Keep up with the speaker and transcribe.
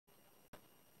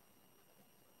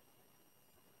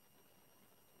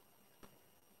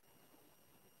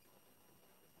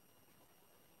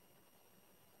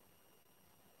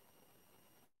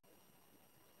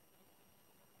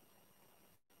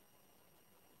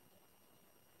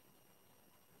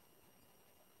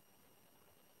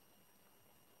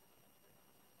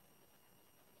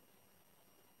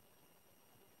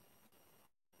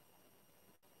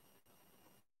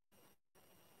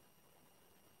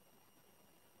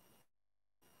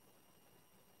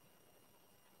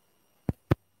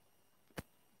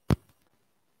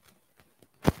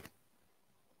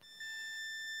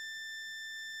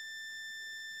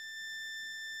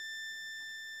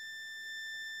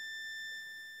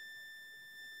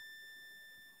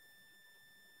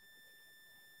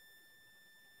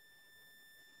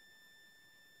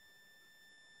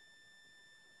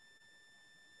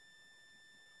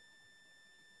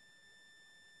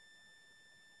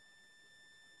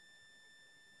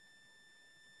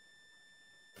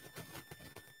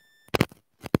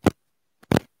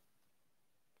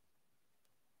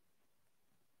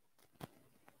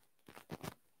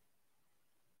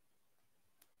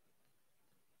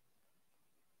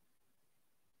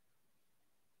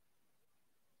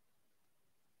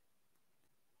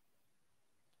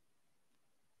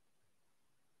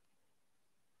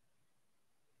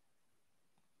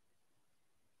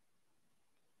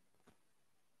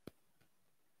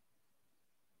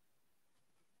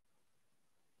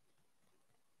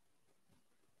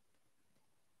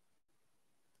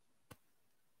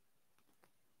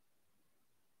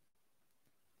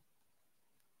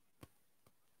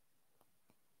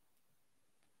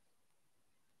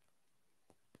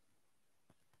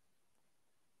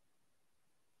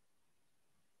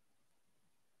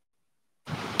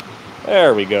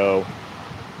There we go.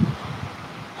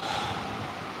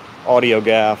 Audio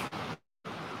gaff.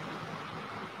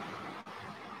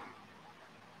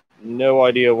 No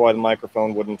idea why the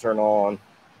microphone wouldn't turn on.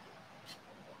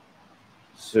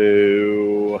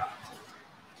 So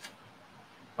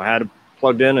I had it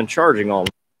plugged in and charging on.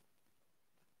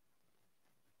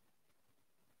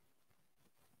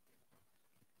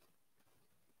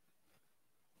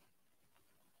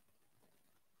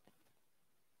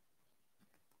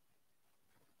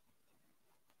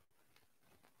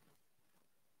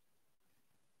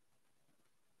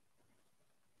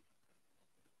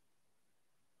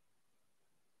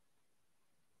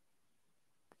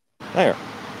 There.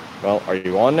 Well, are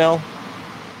you on now?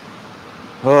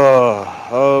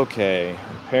 Oh, okay.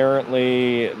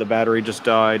 Apparently the battery just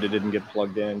died. It didn't get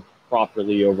plugged in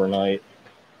properly overnight.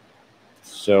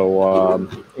 So,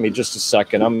 give me just a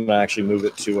second. I'm going to actually move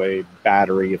it to a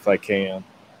battery if I can.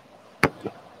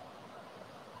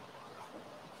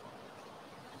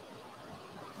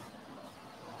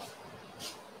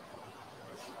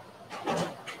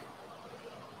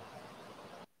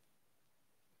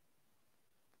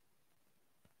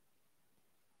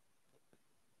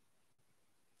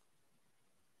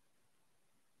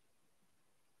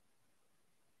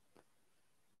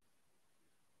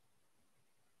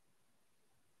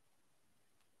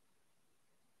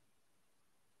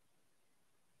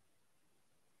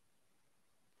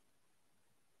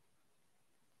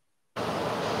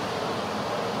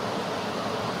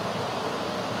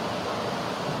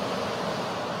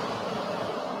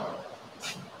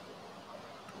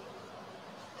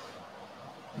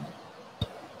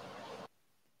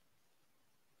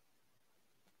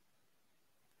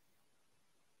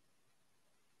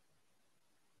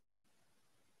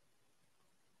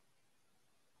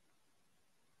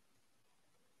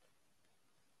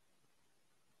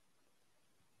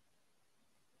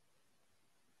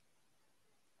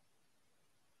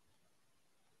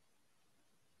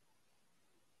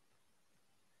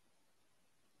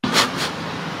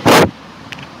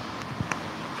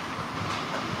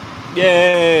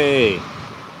 Yay!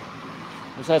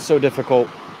 Was that so difficult?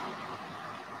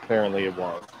 Apparently it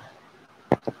was.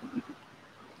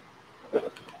 I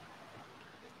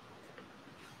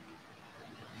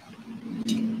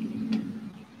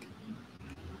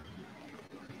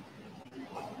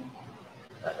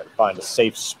had to find a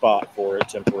safe spot for it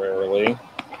temporarily.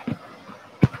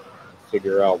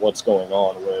 Figure out what's going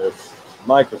on with the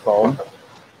microphone.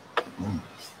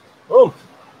 Oh,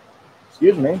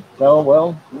 excuse me. So,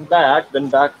 well, I'm back. Been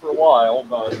back for a while,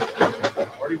 but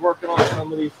already working on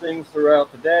some of these things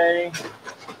throughout the day.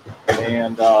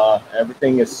 And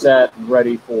everything is set and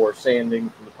ready for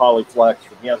sanding from the Polyflex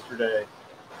from yesterday.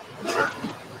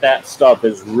 That stuff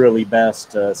is really best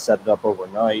to set it up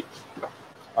overnight.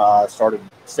 Started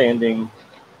sanding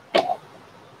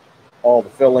all the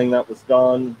filling that was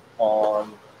done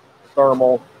on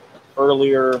thermal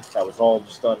earlier. That was all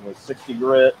just done with 60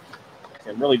 grit.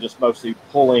 And really just mostly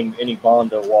pulling any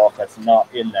Bondo off that's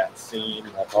not in that seam.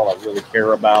 That's all I really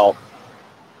care about.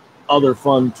 Other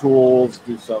fun tools,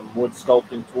 do some wood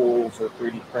sculpting tools or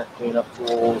 3D print cleanup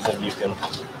tools, and you can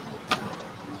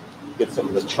get some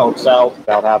of the chunks out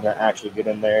without having to actually get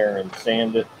in there and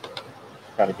sand it.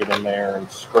 Kind of get in there and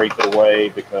scrape it away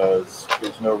because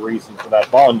there's no reason for that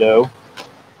Bondo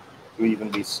to even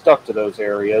be stuck to those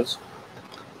areas.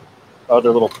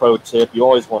 Other little pro tip, you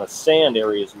always want to sand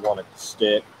areas you want it to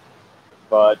stick,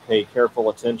 but pay careful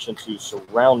attention to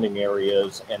surrounding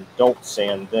areas and don't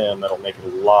sand them. That'll make it a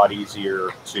lot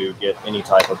easier to get any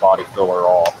type of body filler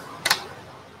off.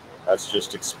 That's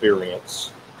just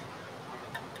experience.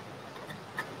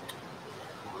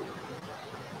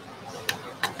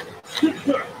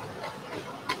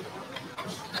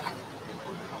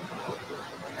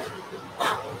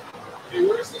 Hey,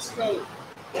 where's this coat?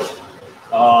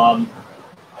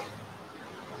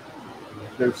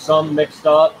 There's some mixed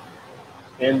up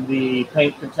in the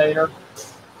paint container,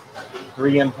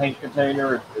 3M paint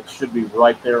container. It should be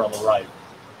right there on the right.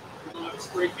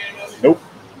 Nope.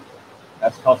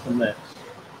 That's custom mix.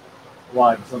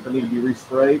 Why? Does something need to be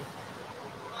resprayed?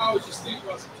 I was just thinking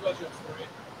about some touch-ups for it.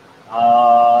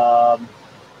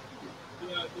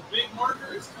 The big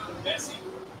marker is kind of messy.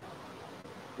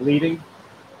 Bleeding?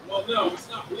 Well, no, it's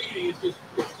not bleeding.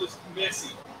 It's just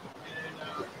messy. And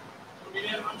I mean,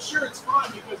 I'm sure it's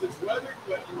fine because it's weathered,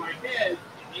 but in my head,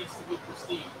 it needs to be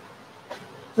pristine.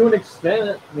 To an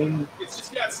extent, I mean, it's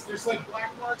just there's like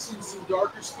black marks and some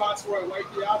darker spots where I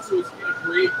wiped it out, so it's gonna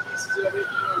grade pieces of it.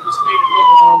 Just made it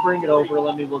look. I'll bring it over.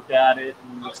 Let me look at it.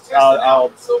 And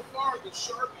I'll so far, the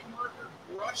Sharpie marker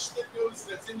brush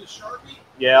that's in the Sharpie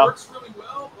works really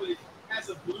well, but has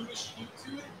a bluish hue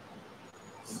to it.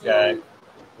 So, Okay.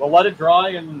 Well, let it dry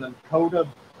and then coat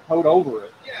over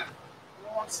it. Yeah.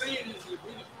 Well, what I'm saying is, if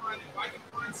I can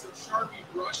find some Sharpie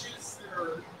brushes that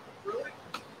are acrylic.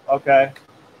 Okay.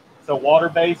 So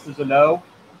water-based is a no?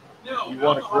 No, You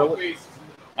want acrylic? Based is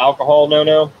no. Alcohol,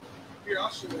 no? Here, I'll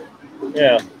show you.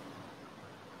 Yeah.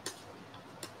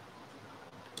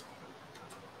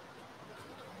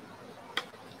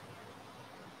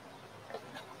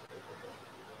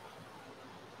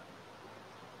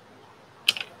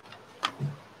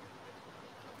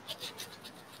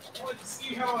 I wanted to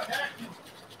see how it acted.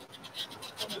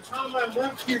 From the time I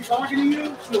left here talking to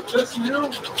you to just now,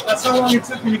 that's how long it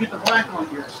took me to get the black on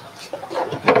here.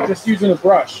 Just using a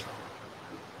brush.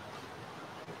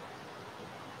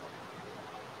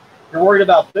 You're worried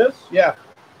about this? Yeah.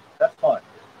 That's fine.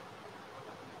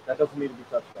 That doesn't need to be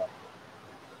touched up.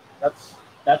 That's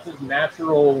as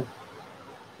natural,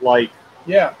 like.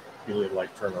 Yeah. You need to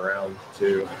like turn around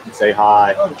too and say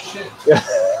hi. Oh shit.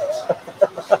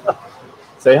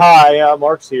 Say hi.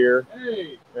 Mark's here.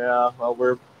 Hey. Yeah. Well,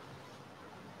 we're.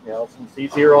 Since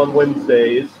he's here on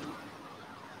Wednesdays.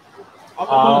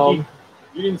 You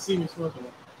didn't see me smoking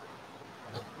it.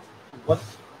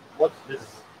 What's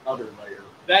this other layer?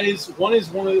 That is one is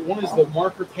the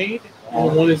marker paint,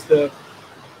 and one is the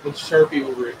Sharpie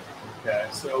over it. Okay.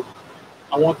 So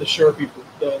I want the Sharpie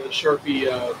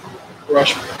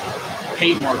brush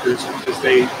paint markers because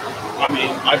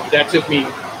that took me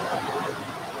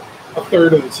a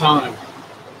third of the time.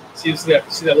 See that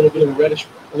little bit of a reddish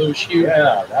bluish hue?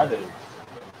 Yeah, that is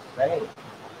insane.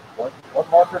 What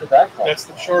marker did that come? That's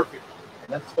the Sharpie. And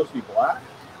that's supposed to be black?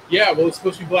 Yeah, well, it's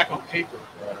supposed to be black on paper.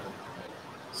 Yeah.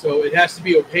 So it has to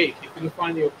be opaque. If you can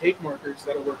find the opaque markers,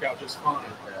 that'll work out just fine.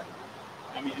 Okay.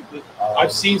 I mean,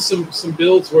 I've seen some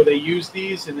builds where they use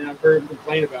these, and then I've heard them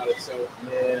complain about it. So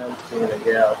yeah, I'm seeing it.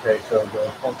 Yeah, okay. So the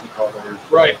funky colors.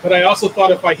 Right, but I also thought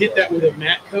if I hit that with a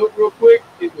matte coat real quick,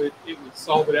 it would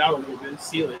solve it out a little bit and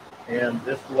seal it. And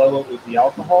this below it was the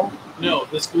alcohol? No,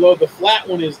 this below the flat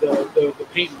one is the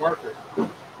paint marker.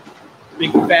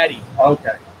 Big fatty.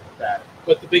 Okay. Fatty.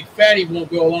 But the big fatty won't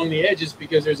go along the edges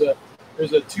because there's a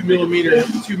 2 millimeter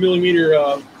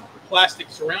plastic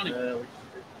surrounding it.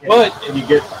 But can you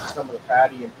get some of the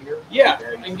fatty in here? Yeah,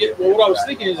 I can get. Well, what I was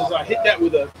thinking is I hit that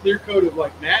with a clear coat of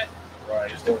like matte.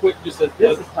 Right. Just a quick, this is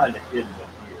kind of hidden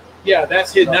in here. Yeah,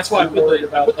 that's hidden. That's why I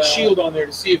put the shield on there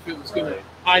to see if it was going to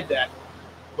hide that.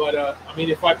 But I mean,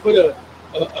 if I put a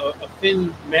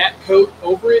thin matte coat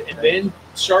over it and then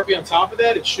Sharpie on top of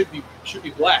that, it should be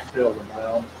black. Still, in my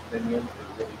own opinion, it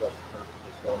really doesn't hurt to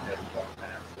just go ahead and drop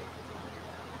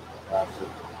mask.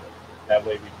 That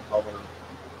way we can cover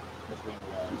between the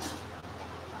lines.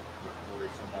 Worry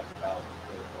so much about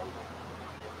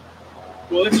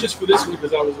well, it's just for this one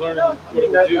because I was learning what it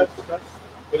would do.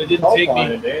 But it didn't take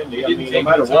me. Dandy. I mean, no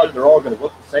matter what, they're all going to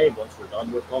look the same once we're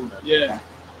done with them. Yeah.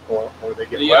 Or they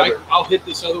get weathered. I'll hit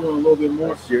this other one a little bit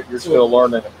more. You're still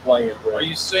learning and playing. Right? Are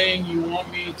you saying you want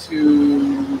me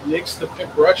to mix the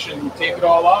brush and tape it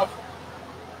all off?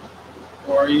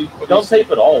 Or are you? Don't tape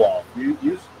it all off. You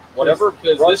use whatever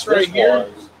brush this right here.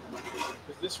 Was.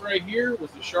 This right here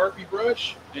was the Sharpie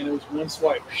brush, and it was one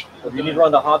swipe. So you need to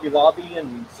run to Hobby Lobby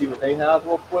and see what they have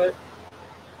real quick.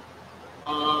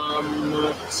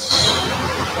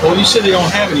 Well, you said they don't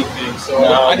have anything, so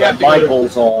no, I'd have to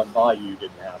Michael's on Bayou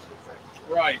didn't have anything.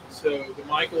 Right, so the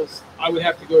Michaels, I would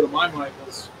have to go to my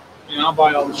Michaels, and I'll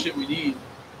buy all the shit we need.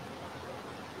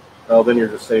 Well, then you're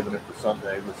just saving it for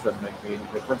Sunday, which doesn't make any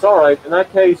difference. All right, in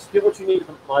that case, get what you need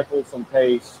from Michael, some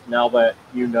paste. Now that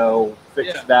you know,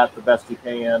 fix that the best you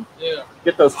can. Yeah.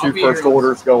 Get those two first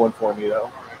orders going for me,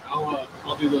 though. All right,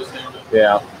 I'll do those now.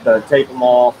 Yeah, tape them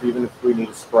off, even if we need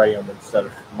to spray them instead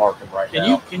of mark them right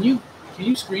now. Can you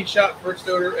screenshot first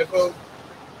order FO?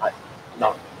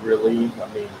 Not really.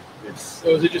 I mean, it's. So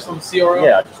is it just on the CRL?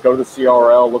 Yeah, just go to the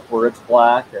CRL, look where it's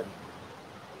black, and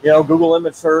Google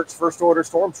image search first order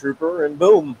stormtrooper, and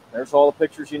boom, there's all the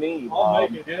pictures you need. I'll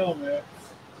make it hell, man.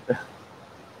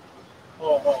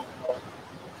 Oh.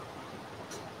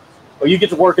 Well, you get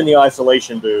to work in the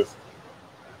isolation booth.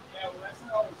 Yeah, well, that's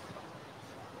not always.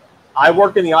 I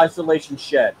work in the isolation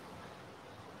shed.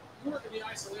 You work in the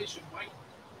isolation, Mike.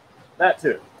 That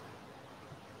too.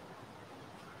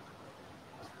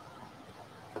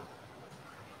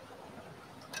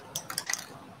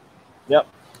 Yep.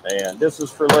 And this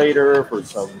is for later for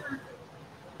some.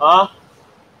 Huh?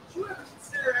 Did you ever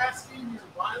consider asking your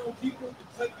vinyl people to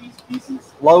cut these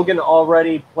pieces? Logan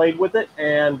already played with it,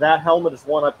 and that helmet is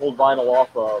one I pulled vinyl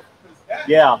off of.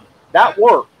 That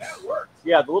works. That works.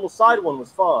 Yeah, the little side one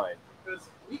was fine. Because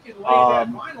we can lay that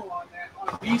vinyl on that on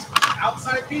these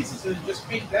outside pieces and just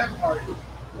paint that part.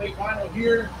 Lay vinyl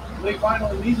here, lay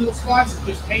vinyl in these little spots, and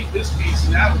just paint this piece,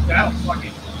 and that'll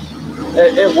fucking.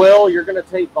 It will. You're going to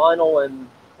take vinyl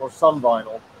or some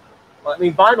vinyl. I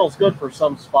mean, vinyl's good for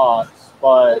some spots, but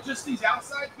well, just these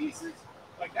outside pieces,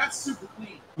 like that's super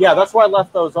clean. Yeah, that's why I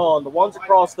left those on. The ones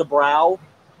across the brow,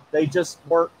 they just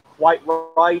weren't quite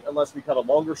right unless we cut a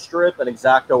longer strip and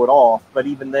X-Acto it off. But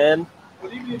even then,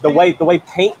 the way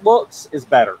paint looks is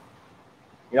better.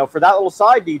 You know, for that little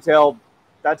side detail,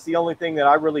 that's the only thing that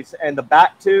I really, and the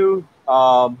back two,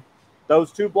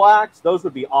 those two blacks, those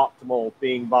would be optimal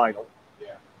being vinyl.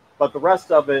 Yeah. But the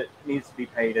rest of it needs to be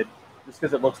painted just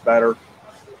because it looks better.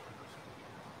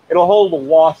 It'll hold a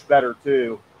wash better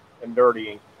too than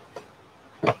dirtying.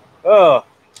 Ugh.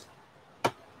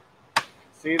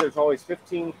 See, there's always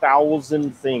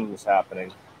 15,000 things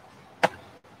happening.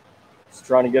 Just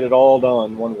trying to get it all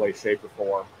done one way, shape, or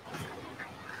form.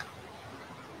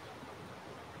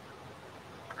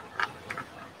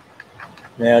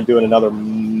 Yeah, doing another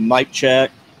mic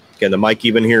check. Can the mic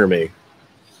even hear me?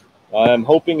 I'm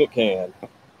hoping it can.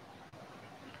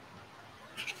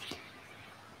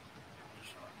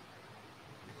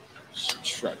 Just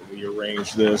try to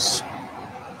rearrange this.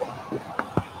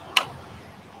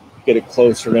 Get it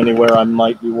closer to anywhere I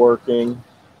might be working.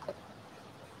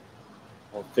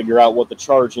 I'll figure out what the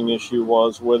charging issue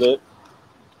was with it.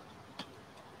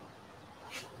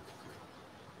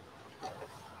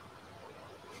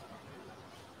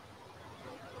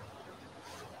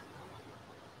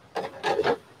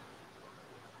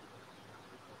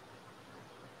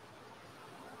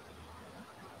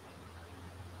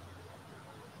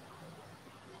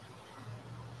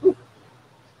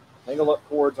 Angle-up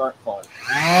cords aren't fun.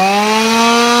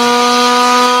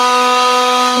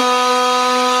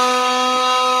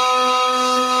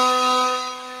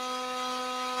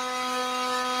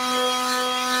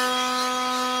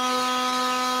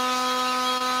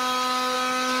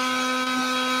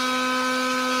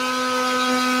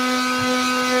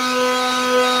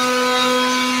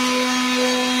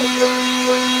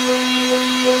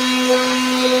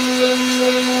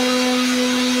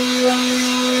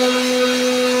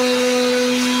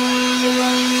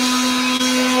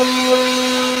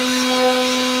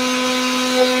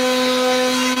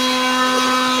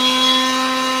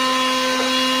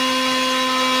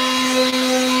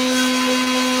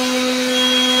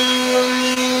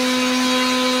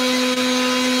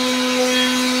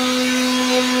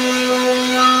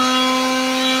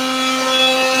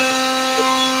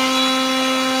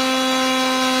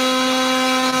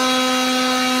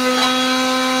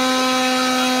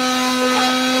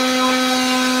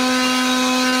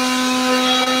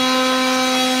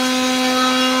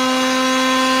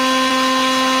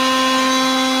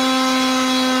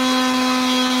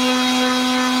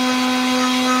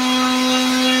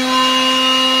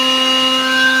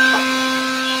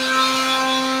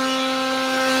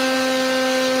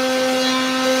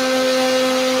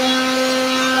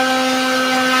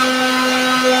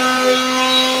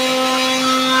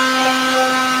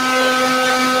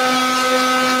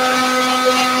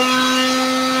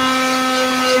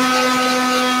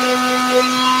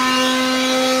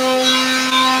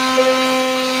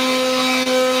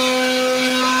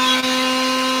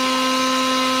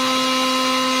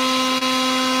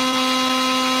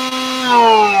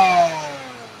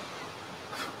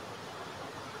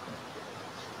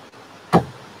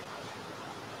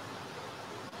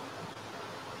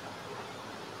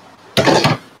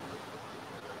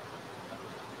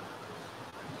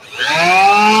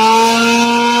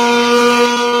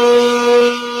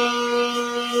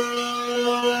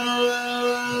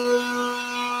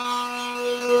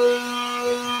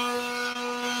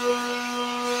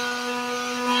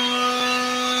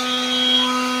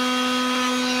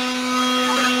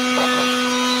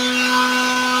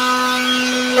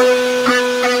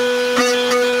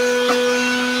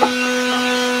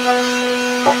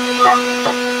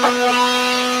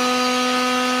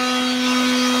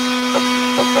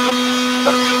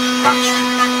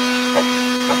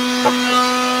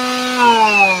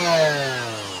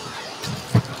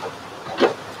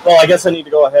 Well, I guess I need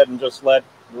to go ahead and just let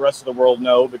the rest of the world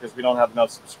know because we don't have enough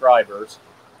subscribers.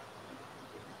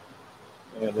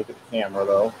 I'm going to look at the camera,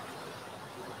 though.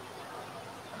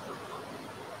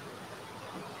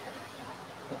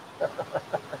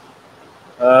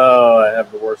 Oh, I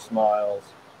have the worst smiles.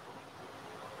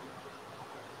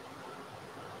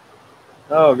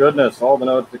 Oh, goodness, all the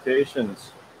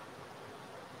notifications.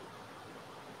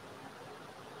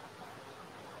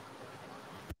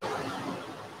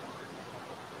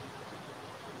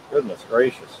 Goodness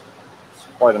gracious. It's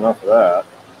quite enough of that.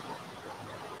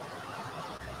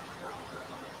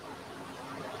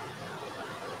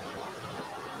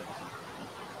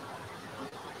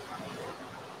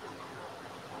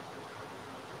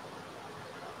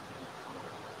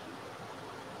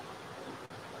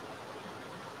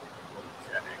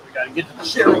 We got to get to the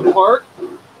sharing part.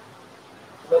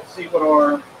 Let's see what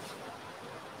our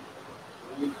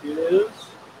link is.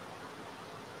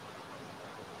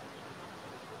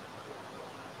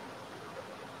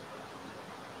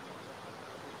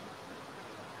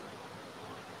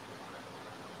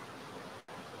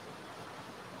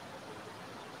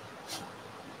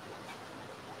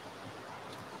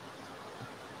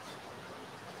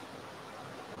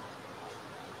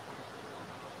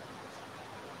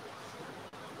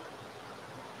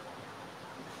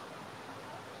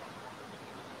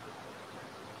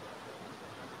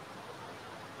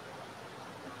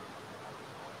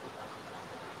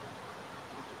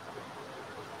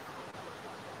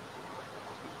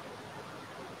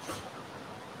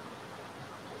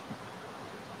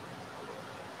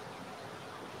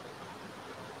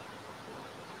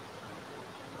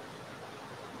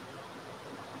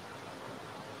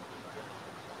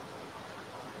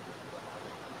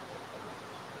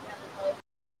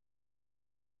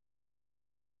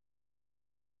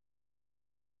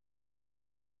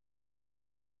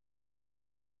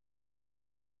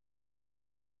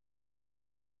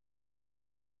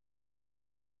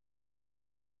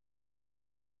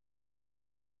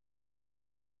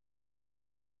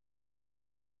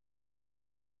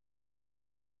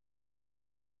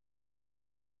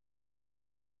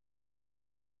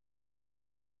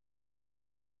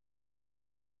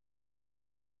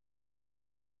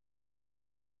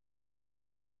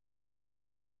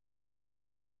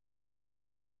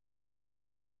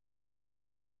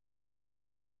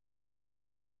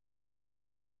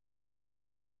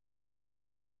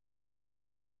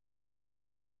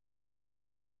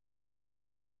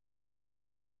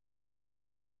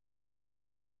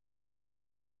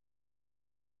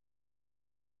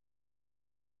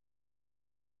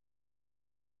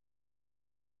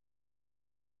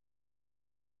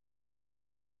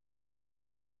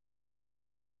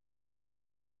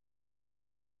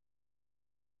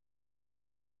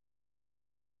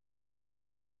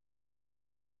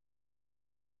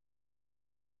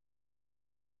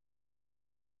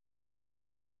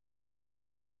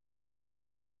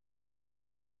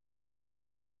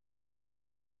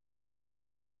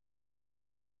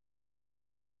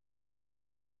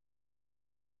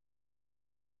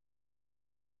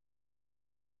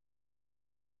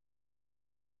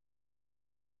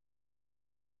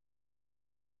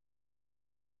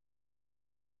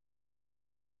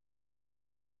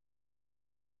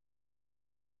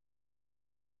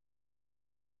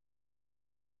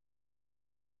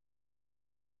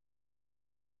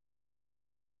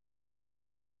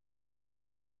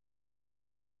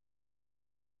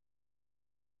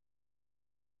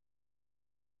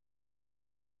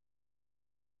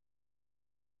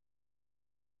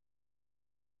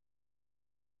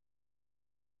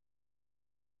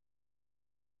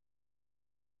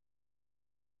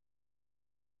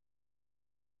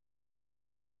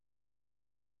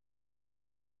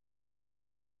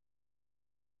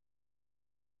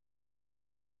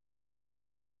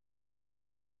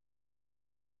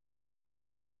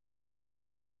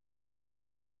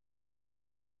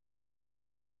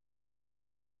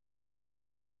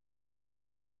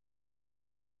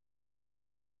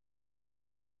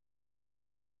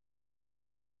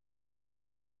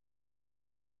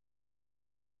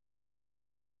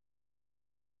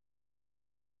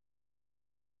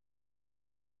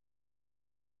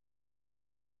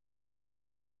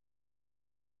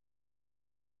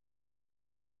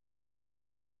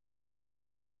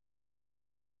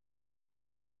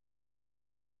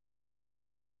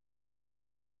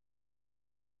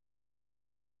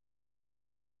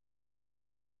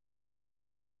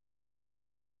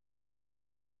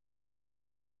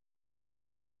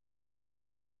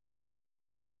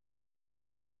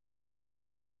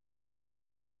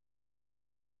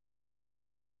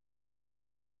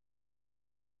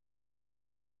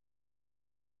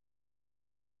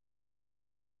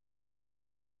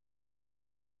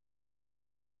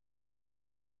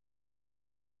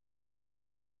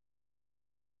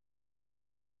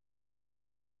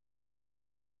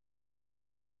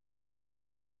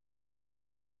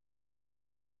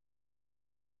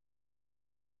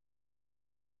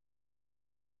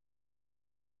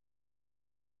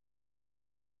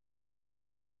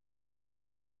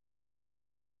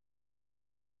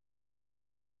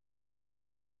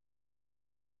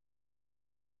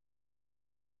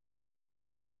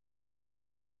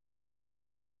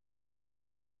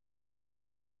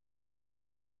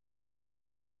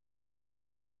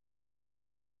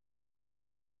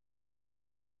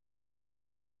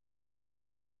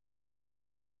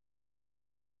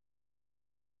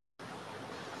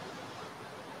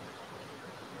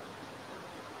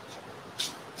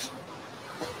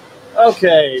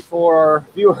 Okay, for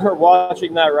viewer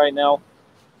watching that right now,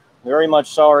 very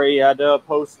much sorry. Had to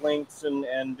post links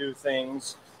and do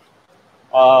things.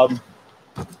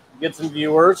 Get some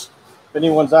viewers. If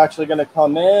anyone's actually going to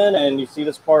come in and you see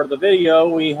this part of the video,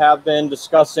 we have been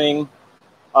discussing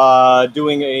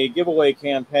doing a giveaway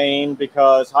campaign,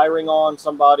 because hiring on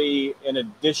somebody in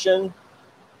addition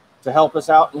to help us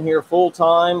out in here full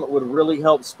time would really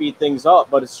help speed things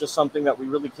up, but it's just something that we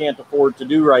really can't afford to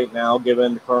do right now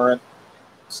given the current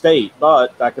state.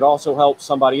 But that could also help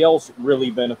somebody else really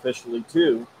beneficially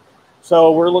too.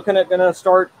 So we're looking at going to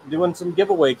start doing some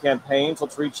giveaway campaigns.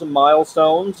 Let's reach some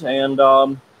milestones, and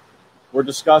we're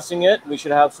discussing it. We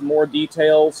should have some more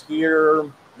details here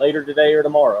later today or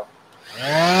tomorrow.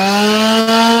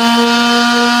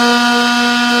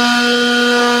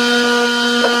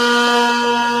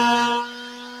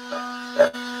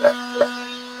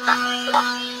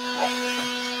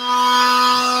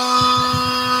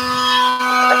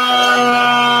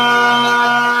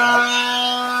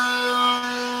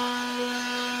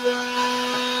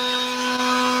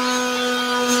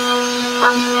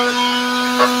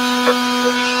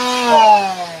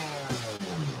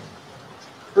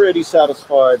 Pretty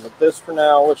satisfied with this for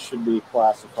now. It should be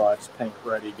classified as paint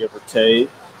ready, give or take.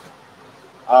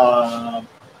 Where are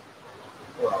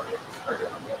you?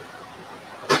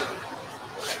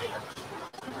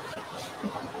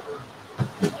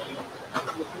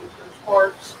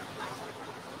 Parts.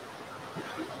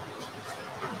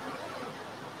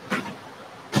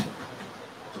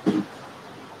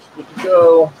 Good to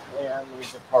go. And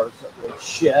these are parts that we'll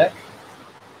check.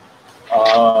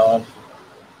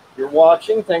 You're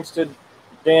watching, thanks to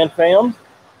Dan Pham,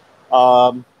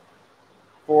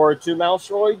 for 2 mouse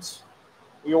droids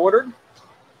we ordered.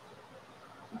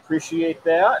 Appreciate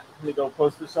that. Let me go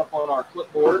post this up on our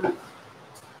clipboard.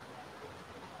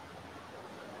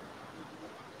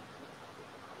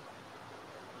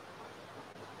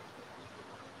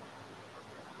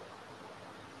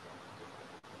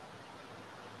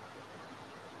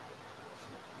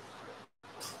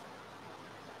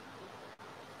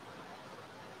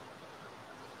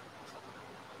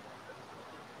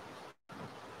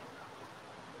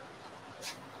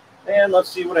 And let's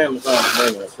see what Amazon is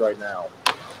bringing us right now.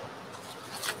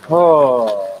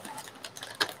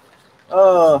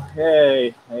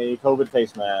 Hey, a COVID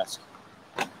face mask.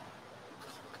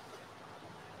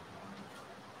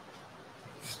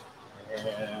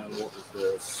 And what was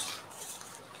this?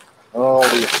 Oh,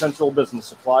 the essential business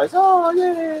supplies. Oh,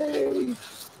 yay!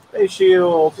 Face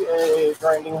shields, yay!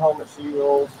 Grinding helmet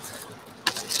shields,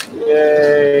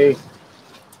 yay!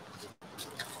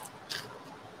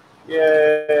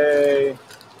 Yay!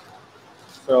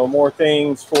 So more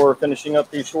things for finishing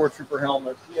up these stormtrooper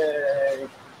helmets. Yay!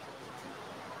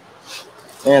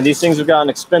 And these things have gotten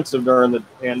expensive during the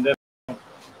pandemic.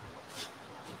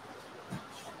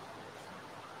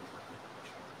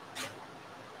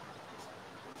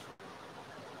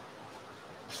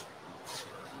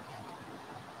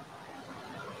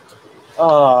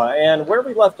 And where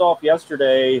we left off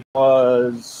yesterday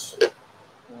was,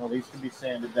 well, these can be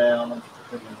sanded down.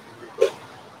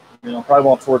 Probably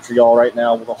won't torture y'all right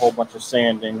now with a whole bunch of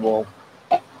sanding. We'll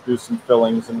do some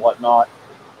fillings and whatnot.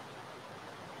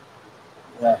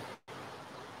 Yeah.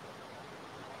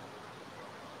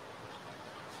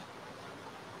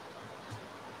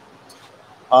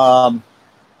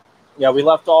 Yeah, we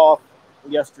left off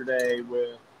yesterday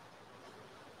with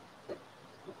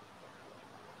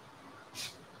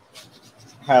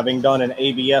having done an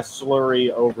ABS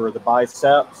slurry over the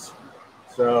biceps.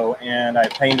 So, and I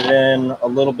painted in a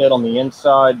little bit on the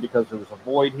inside because there was a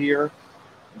void here.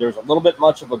 There's a little bit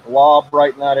much of a glob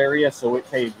right in that area, so it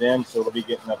caved in, so it'll be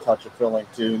getting a touch of filling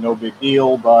too. No big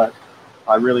deal, but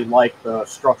I really like the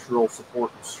structural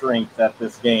support and strength that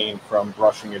this gained from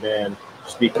brushing it in.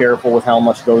 Just be careful with how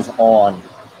much goes on.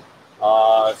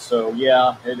 So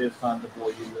yeah, it is time to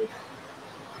void you with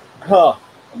a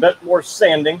bit more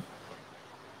sanding.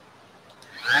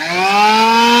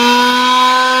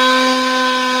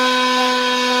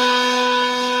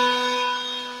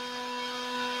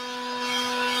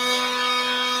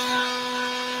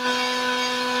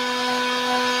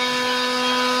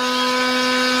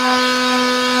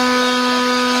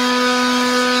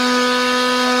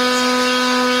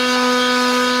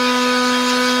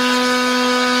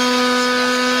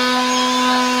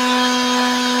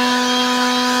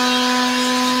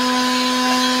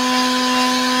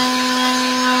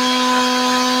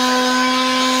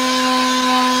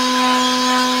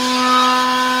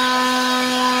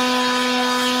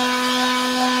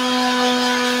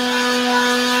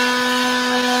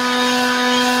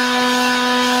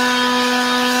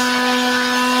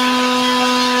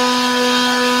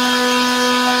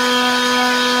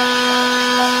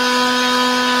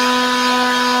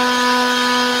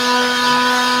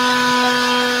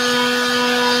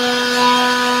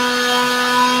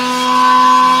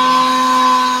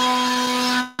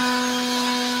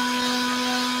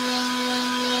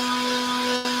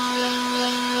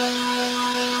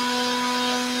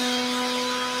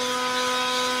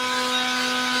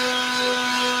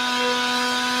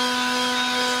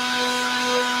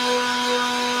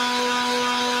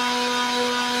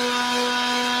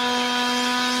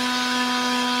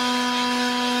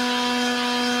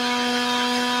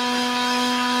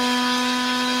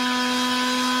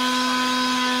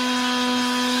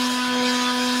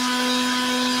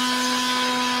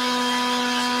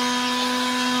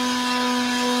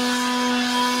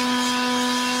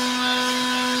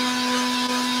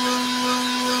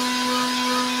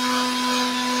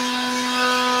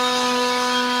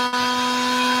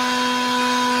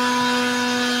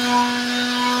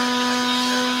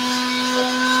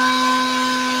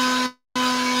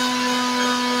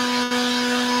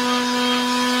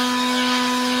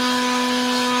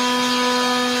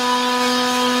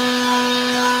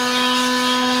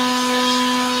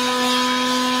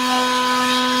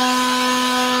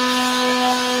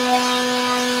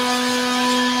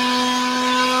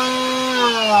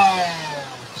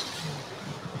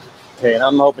 Okay, and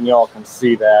I'm hoping y'all can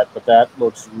see that, but that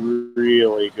looks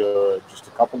really good. Just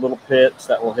a couple little pits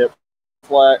that will hit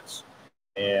flex,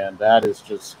 and that is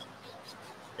just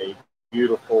a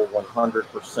beautiful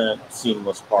 100%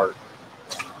 seamless part.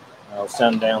 I'll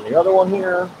send down the other one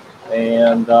here,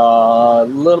 and a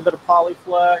little bit of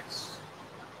polyflex.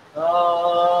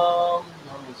 Let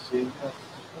me see.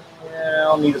 Yeah,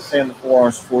 I'll need to sand the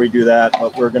floorings before we do that,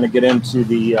 but we're going to get into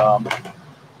the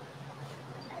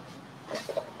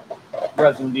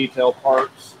resin detail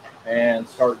parts and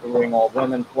start doing all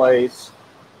them in place.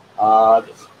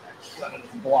 Just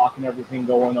blocking everything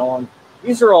going on.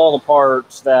 These are all the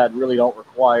parts that really don't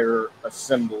require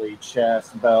assembly,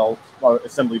 chest, belt,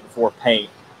 assembly before paint.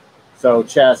 So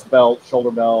chest, belt, shoulder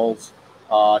bells,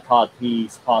 cod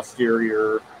piece,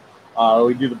 posterior.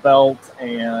 We do the belt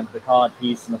and the cod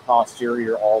piece and the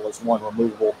posterior all as one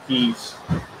removable piece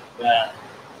that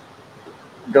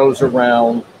goes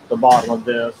around the bottom of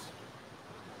this.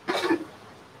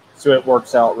 So it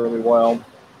works out really well.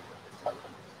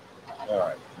 All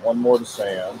right, one more to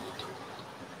sand.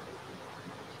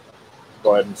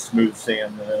 Go ahead and smooth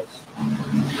sand this.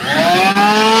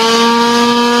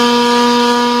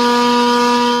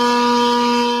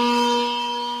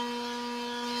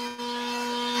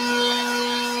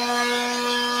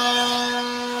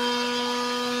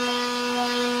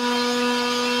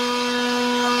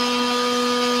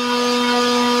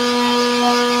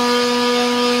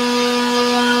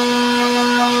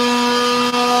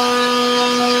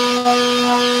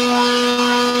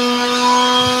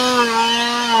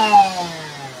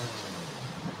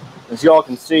 As y'all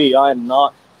can see, I am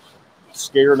not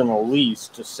scared in the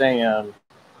least to sand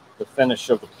the finish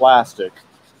of the plastic,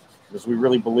 because we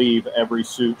really believe every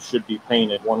suit should be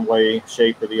painted one way,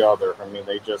 shape, or the other. I mean,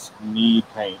 they just need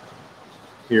paint.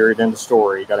 Period. End of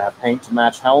story. You got to have paint to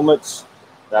match helmets.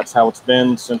 That's how it's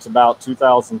been since about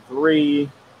 2003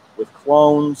 with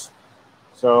clones.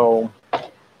 So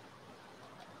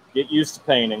get used to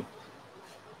painting.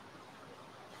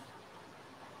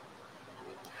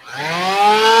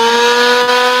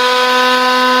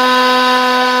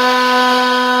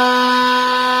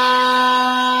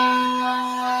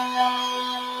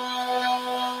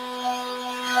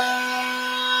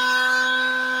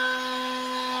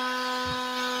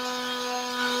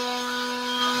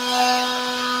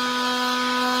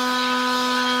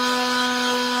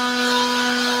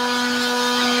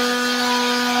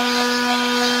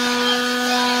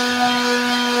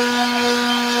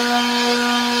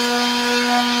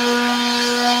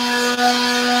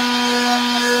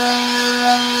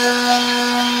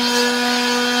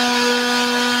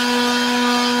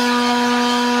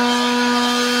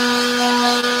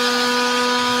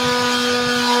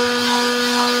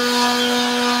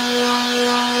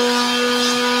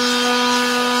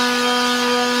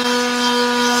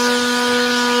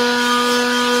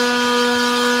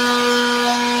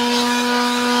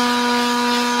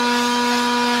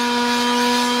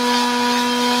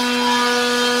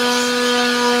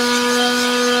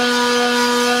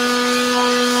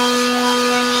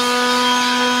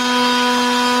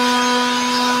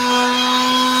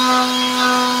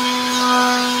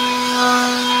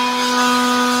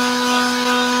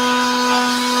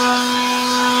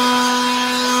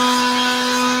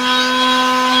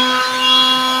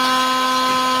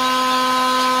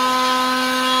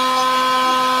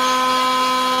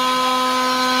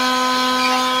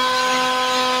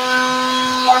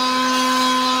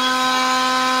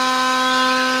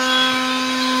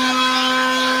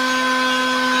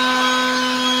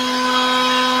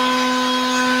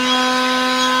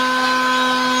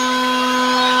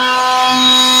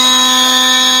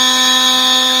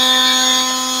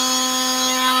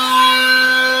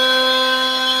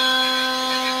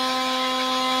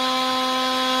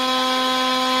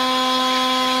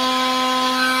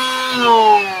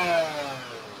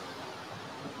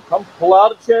 Come pull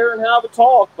out a chair and have a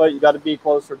talk, but you got to be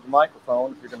closer to the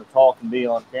microphone if you're going to talk and be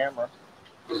on camera.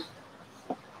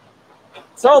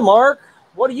 So, Mark,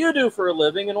 what do you do for a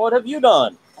living, and what have you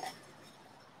done?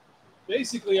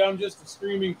 Basically, I'm just a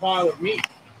screaming pile of meat.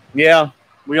 Yeah,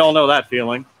 we all know that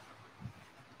feeling.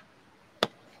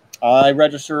 I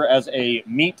register as a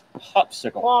meat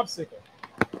popsicle. Popsicle.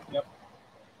 Yep.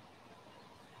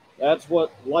 That's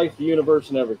what life, the universe,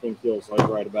 and everything feels like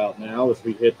right about now as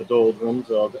we hit the doldrums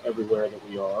of everywhere that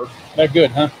we are. That good,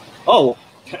 huh? Oh,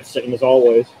 same as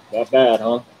always. That bad,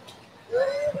 huh?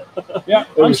 Yeah,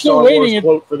 I'm still waiting.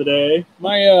 Quote for the day.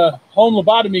 My home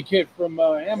lobotomy kit from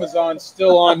Amazon's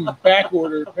still on back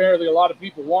order. Apparently, a lot of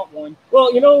people want one.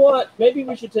 Well, you know what? Maybe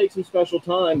we should take some special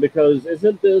time, because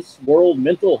isn't this World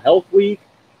Mental Health Week?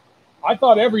 I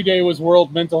thought every day was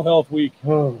World Mental Health Week.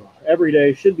 every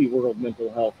day should be World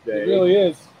Mental Health Day. It really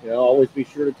is. You know, always be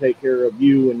sure to take care of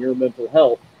you and your mental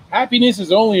health. Happiness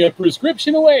is only a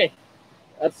prescription away.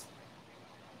 That's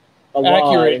a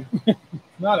accurate.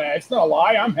 Lie. It's not a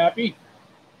lie. I'm happy.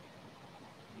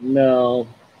 No,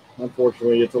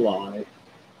 unfortunately, it's a lie.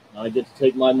 I get to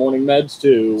take my morning meds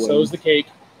too. So is the cake.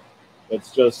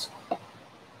 It's just,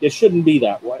 it shouldn't be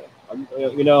that way.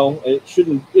 You know, it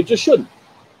shouldn't. It just shouldn't.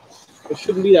 It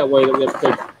shouldn't be that way that we have to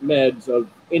take meds of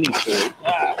any sort.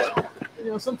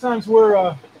 You know, sometimes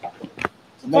we're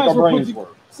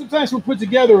sometimes we're put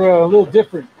together a little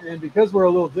different, and because we're a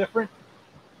little different,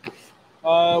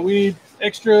 we need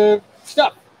extra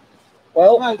stuff.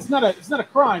 Well, it's not a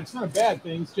crime. It's not a bad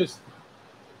thing. It's just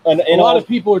a lot of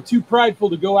people are too prideful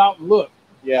to go out and look.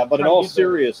 Yeah, but in all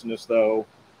seriousness, though,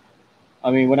 I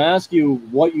mean, when I ask you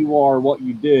what you are, what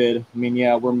you did, I mean,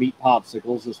 yeah, we're meat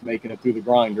popsicles just making it through the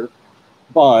grinder.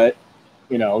 But,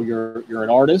 you know, you're an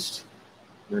artist,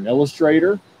 you're an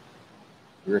illustrator,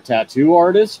 you're a tattoo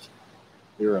artist,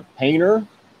 you're a painter,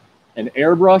 an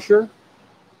airbrusher.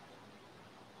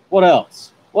 What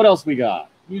else? What else we got?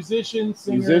 Musician,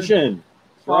 singer, musician,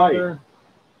 father. Right.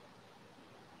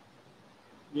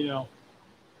 You know,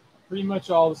 pretty much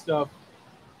all the stuff.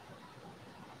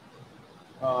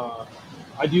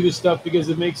 I do this stuff because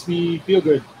it makes me feel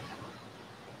good.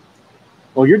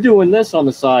 Well, you're doing this on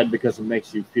the side because it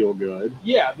makes you feel good.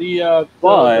 Yeah, the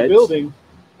building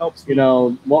helps me. You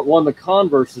know, one of the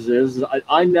converses is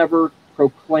I never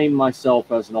proclaimed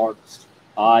myself as an artist.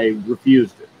 I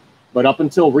refused it. But up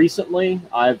until recently,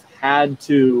 I've had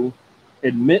to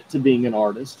admit to being an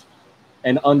artist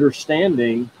and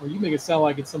understanding. Well, you make it sound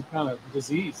like it's some kind of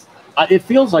disease. It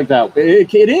feels like that.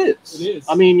 It is. It is.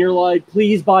 I mean, you're like,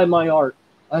 please buy my art.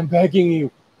 I'm begging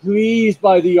you. Please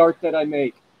buy the art that I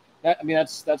make.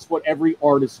 That's what every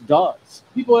artist does.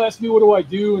 People ask me, what do I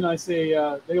do? And I say,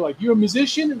 they're like, you're a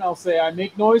musician? And I'll say, I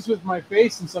make noise with my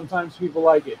face, and sometimes people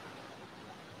like it.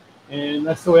 And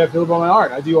that's the way I feel about my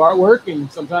art. I do artwork,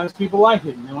 and sometimes people like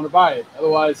it, and they want to buy it.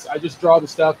 Otherwise, I just draw the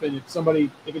stuff, and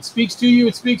if it speaks to you,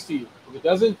 it speaks to you. If it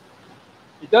doesn't,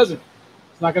 it doesn't.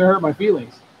 It's not going to hurt my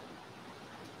feelings.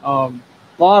 Well,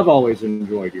 I've always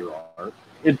enjoyed your art.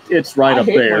 It's right up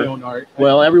there. I hate my own art.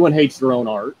 Well, everyone hates their own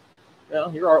art. Yeah,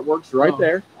 your artwork's right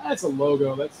there. That's a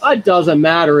logo. It doesn't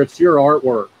matter. It's your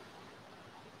artwork.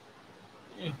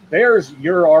 Yeah. There's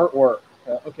your artwork.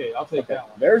 Okay, I'll take that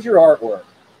one. There's your artwork.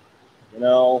 You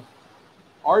know,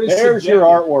 art is there's subjective. Your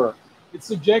artwork. It's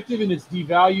subjective and it's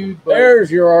devalued. But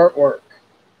there's your artwork.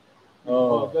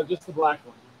 Oh, just the black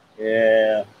one.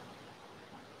 Yeah.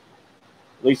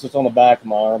 At least it's on the back of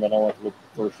my arm. I don't like to look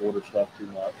at first order stuff too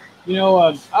much. You know,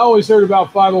 I always heard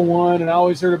about 501, and I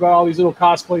always heard about all these little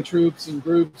cosplay troops and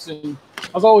groups, and I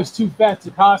was always too fat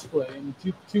to cosplay and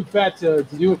too fat to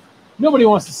do it. Nobody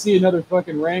wants to see another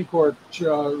fucking Rancor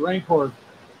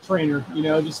trainer, you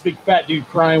know, just a big fat dude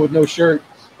crying with no shirt.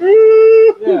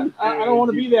 Yeah, I don't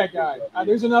want to be that guy.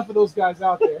 There's enough of those guys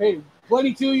out there. Hey,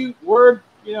 plenty to you, word,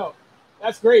 you know,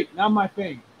 that's great. Not my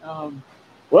thing.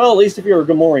 Well, at least if you're a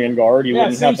Gamorrean guard, you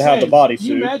wouldn't have to have the bodysuit. Can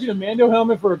you imagine a Mando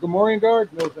helmet for a Gamorrean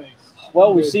guard? No thanks.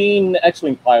 Well, we've seen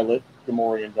X-Wing pilot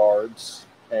Gamorrean guards,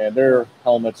 and their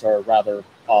helmets are rather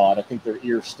odd. I think their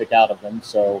ears stick out of them.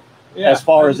 So yeah, as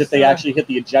far as if they actually hit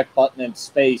the eject button in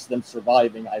space, them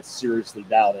surviving, I seriously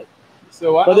doubt it.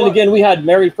 But then again, we had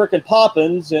Mary frickin'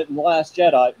 Poppins in The Last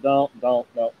Jedi. No,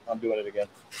 I'm doing it again.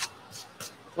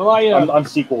 Well, I'm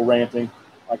sequel ranting.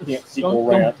 I can't sequel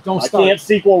rant. Don't start. I can't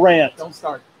sequel rant. Don't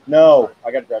start. No,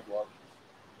 I got red glove.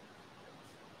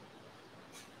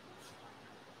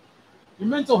 Your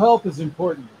mental health is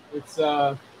important. It's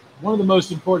one of the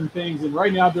most important things. And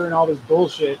right now, during all this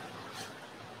bullshit,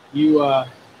 you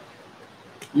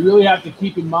really have to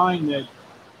keep in mind that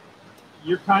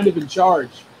you're kind of in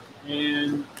charge.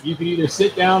 And you can either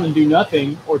sit down and do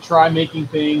nothing or try making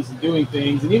things and doing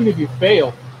things. And even if you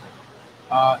fail,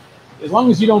 as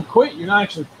long as you don't quit, you're not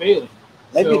actually failing.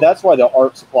 Maybe that's why the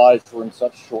art supplies were in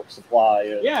such short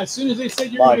supply. Yeah, as soon as they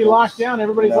said you're going to be locked down,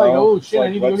 everybody's like, oh, shit, I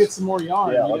need to go get some more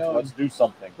yarn. Yeah, let's do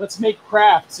something. Let's make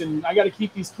crafts, and I got to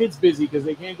keep these kids busy because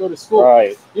they can't go to school.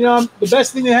 Right. You know, the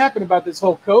best thing that happened about this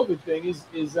whole COVID thing is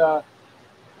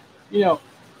you know,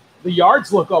 the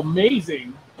yards look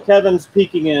amazing. Kevin's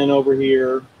peeking in over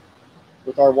here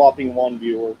with our whopping one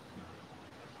viewer.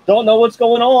 Don't know what's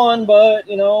going on, but,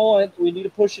 you know, we need to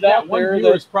push it out there. One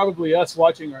viewer is probably us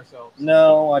watching ourselves.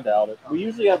 No, I doubt it. We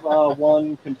usually have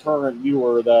one concurrent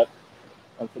viewer that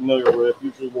I'm familiar with.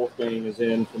 Usually Wolfgang is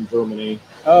in from Germany.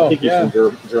 Oh, I think he's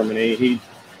from Germany. He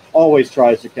always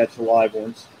tries to catch the live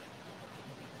ones.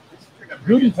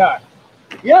 Guten Tag.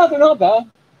 Yeah, they're not bad.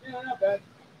 Yeah, they're not bad.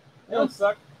 They don't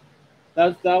suck.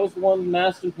 that was one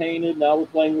masked and painted. Now we're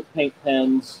playing with paint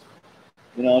pens.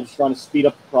 You know, just trying to speed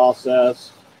up the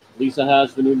process. Lisa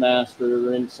has the new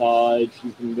master inside.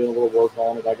 She's been doing a little work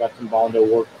on it. I got some Bondo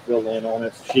work to fill in on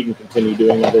it, so she can continue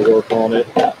doing other work on it.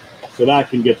 So that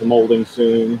can get to molding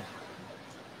soon.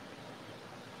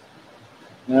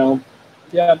 You know,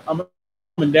 yeah, I'm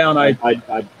coming down. I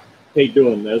hate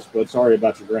doing this, but sorry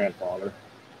about your grandfather.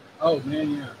 Oh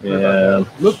man, yeah.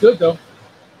 Look good though.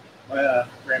 My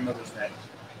grandmother's next.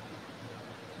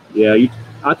 Yeah,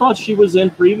 I thought she was in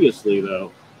previously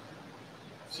though.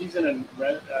 She's in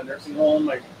a nursing home.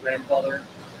 My grandfather.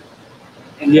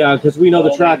 Yeah, because we know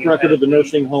the track record of the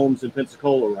nursing homes in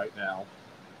Pensacola right now.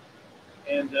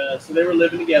 And so they were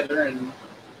living together, and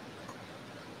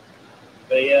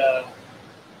they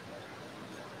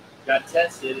got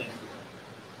tested, and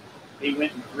they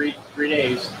went in three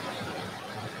days.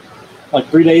 Like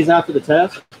 3 days after the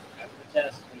test? After the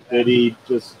test. Did he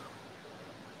just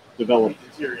develop? He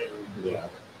deteriorated. Yeah.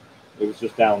 It was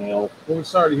just downhill. Well, we're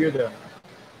sorry to hear that.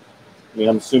 I mean,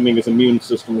 I'm assuming his immune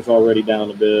system was already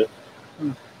down a bit.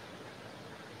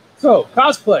 So,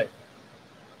 cosplay.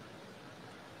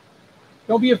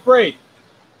 Don't be afraid.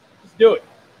 Just do it.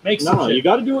 Make some shit. You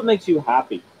got to do what makes you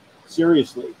happy.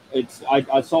 Seriously.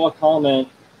 I saw a comment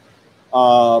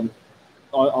on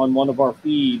one of our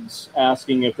feeds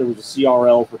asking if there was a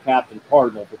CRL for Captain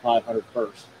Cardinal for 500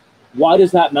 first. Why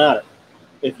does that matter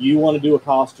if you want to do a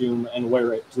costume and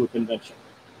wear it to a convention?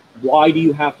 Why do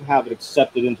you have to have it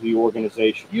accepted into the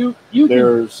organization? You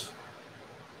can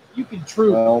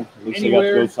troop. Well, at least they got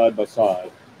to go side by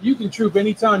side. You can troop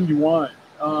anytime you want.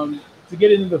 To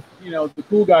get into the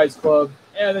cool guys club,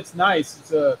 yeah, that's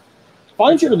nice.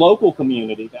 Find your local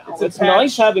community now. It's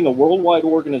nice having a worldwide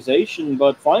organization,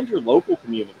 but find your local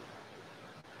community.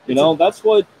 You know, that's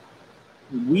what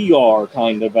we are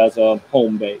kind of as a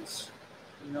home base.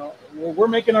 You know, we're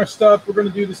making our stuff. We're going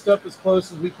to do the stuff as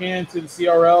close as we can to the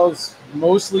CRLs,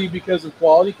 mostly because of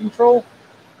quality control.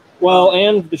 Well,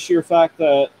 and the sheer fact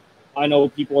that I know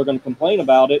people are going to complain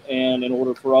about it, and in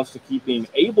order for us to keep being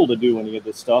able to do any of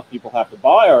this stuff, people have to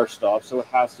buy our stuff, so it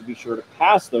has to be sure to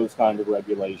pass those kind of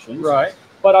regulations. Right.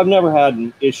 But I've never had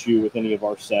an issue with any of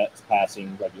our sets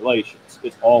passing regulations.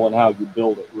 It's all in how you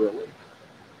build it, really.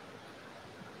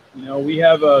 You know, we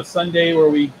have a Sunday where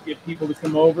we get people to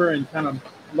come over and kind of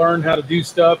learn how to do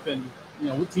stuff, and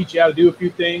we'll teach you how to do a few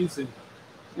things, and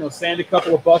sand a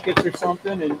couple of buckets or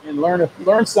something, and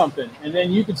learn something, and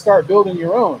then you can start building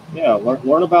your own. Yeah,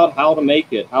 learn about how to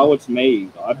make it, how it's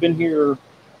made. I've been here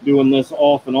doing this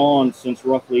off and on since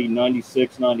roughly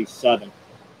 96, 97.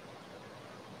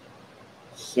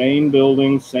 Same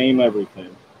building, same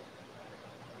everything.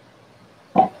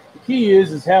 The key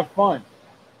is have fun.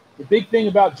 The big thing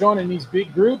about joining these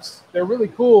big groups, they're really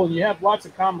cool, and you have lots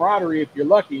of camaraderie if you're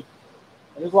lucky.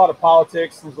 And there's a lot of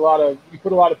politics. You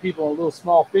put a lot of people in a little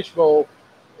small fishbowl.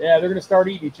 Yeah, they're going to start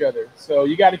eating each other. So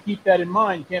you got to keep that in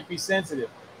mind. You can't be sensitive.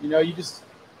 You just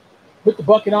put the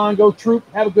bucket on, go troop,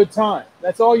 have a good time.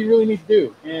 That's all you really need to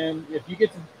do. And if you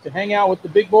get to hang out with the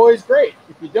big boys, great.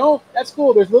 If you don't, that's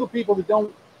cool. There's little people that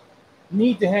don't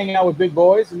need to hang out with big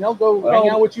boys, and they'll go hang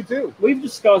out with you too. We've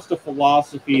discussed a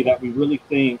philosophy that we really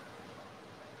think,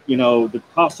 the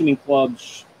costuming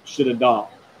clubs should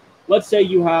adopt. Let's say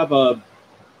you have a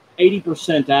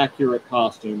 80% accurate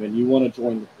costume and you want to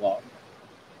join the club.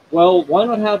 Well, why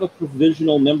not have a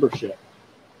provisional membership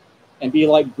and be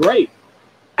like, great,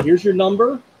 here's your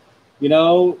number.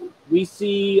 We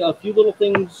see a few little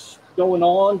things going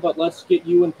on, but let's get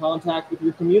you in contact with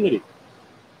your community.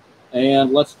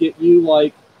 And let's get you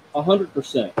like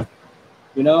 100%,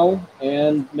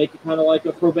 and make it kind of like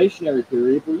a probationary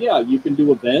period where, yeah, you can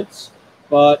do events,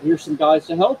 but here's some guys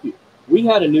to help you. We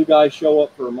had a new guy show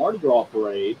up for a Mardi Gras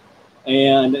parade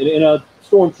and in a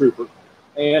stormtrooper,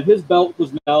 and his belt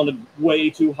was mounted way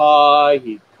too high.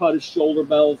 He cut his shoulder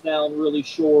bells down really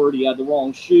short. He had the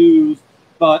wrong shoes,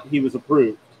 but he was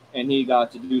approved, and he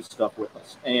got to do stuff with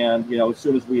us. And, as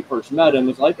soon as we first met him,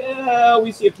 it's like,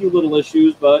 we see a few little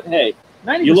issues, but hey,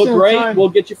 you look great, we'll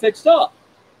get you fixed up.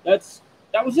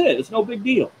 That was it. It's no big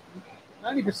deal.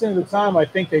 90% of the time, I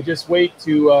think they just wait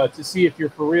to see if you're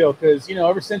for real, because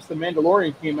ever since The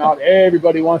Mandalorian came out,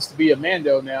 everybody wants to be a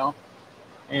Mando now,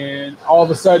 and all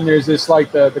of a sudden there's this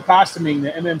the costuming,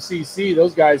 the MMCC.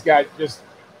 Those guys got just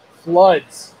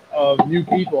floods of new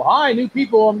people. Hi, new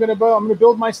people. I'm gonna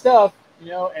build my stuff,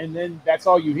 and then that's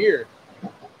all you hear.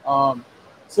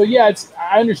 So yeah,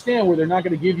 I understand where they're not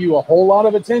going to give you a whole lot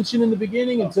of attention in the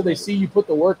beginning until they see you put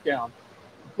the work down.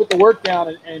 Put the work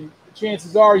down, and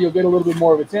chances are you'll get a little bit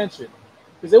more of attention.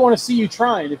 because they want to see you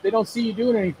trying. If they don't see you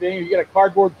doing anything, or you got a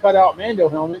cardboard cutout Mando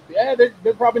helmet, yeah,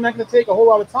 they're probably not going to take a whole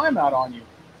lot of time out on you.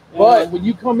 Yeah. But when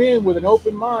you come in with an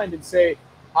open mind and say,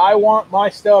 I want my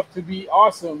stuff to be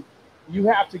awesome, you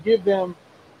have to give them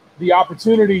the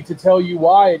opportunity to tell you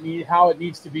how it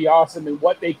needs to be awesome and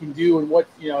what they can do, and what,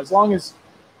 as long as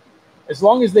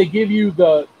they give you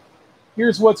the,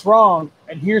 here's what's wrong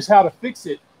and here's how to fix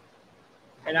it,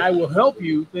 and I will help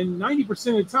you, then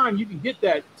 90% of the time you can get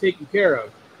that taken care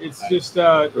of. It's just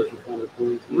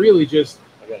really just,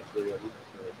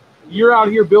 you're out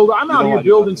here building. I'm out here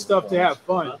building stuff to have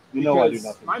fun.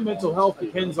 My mental health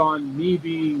depends on me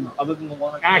being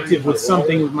active with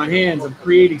something with my hands. I'm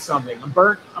creating something. I'm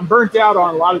burnt out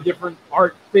on a lot of different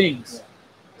art things.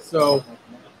 So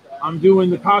I'm doing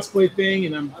the cosplay thing,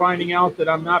 and I'm finding out that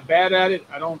I'm not bad at it.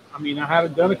 I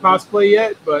haven't done a cosplay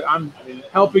yet, but I'm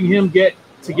helping him get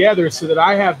together so that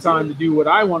I have time to do what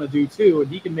I want to do too, and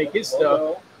he can make his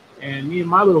stuff, and me and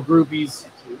my little groupies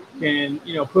can,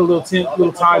 put a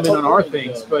little time in on our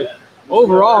things. But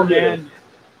overall, man,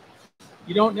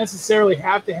 you don't necessarily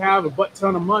have to have a butt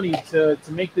ton of money to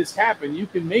make this happen. You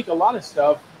can make a lot of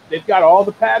stuff. They've got all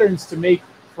the patterns to make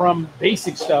from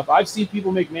basic stuff. I've seen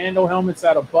people make Mando helmets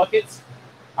out of buckets.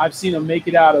 I've seen them make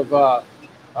it out of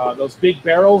those big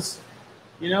barrels,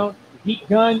 a heat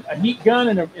gun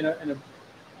and a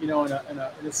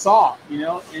saw,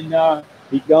 and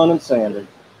heat gun and sanding.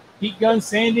 Heat gun,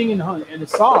 sanding, and a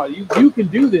saw. You can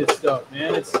do this stuff,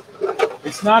 man.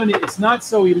 It's not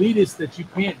so elitist that you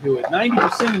can't do it.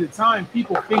 90% of the time,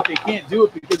 people think they can't do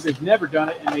it because they've never done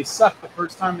it and they suck the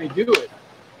first time they do it.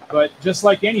 But just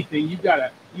like anything, you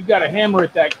gotta hammer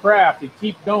at that craft and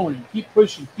keep going and keep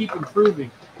pushing, keep improving,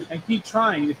 and keep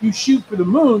trying. If you shoot for the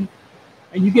moon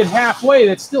and you get halfway,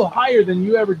 that's still higher than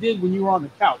you ever did when you were on the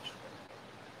couch.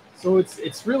 So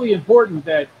it's really important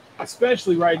that,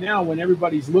 especially right now when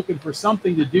everybody's looking for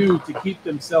something to do to keep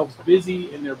themselves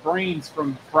busy and their brains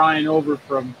from frying over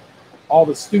from all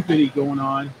the stupidity going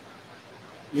on,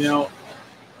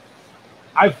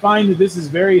 I find that this is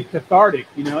very cathartic.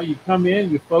 You come in,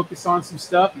 you focus on some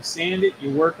stuff, you sand it, you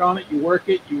work on it, you work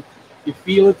it, you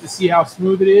feel it to see how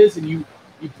smooth it is, and you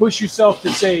push yourself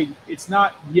to say, it's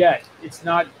not yet, it's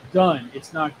not done,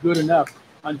 it's not good enough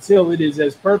until it is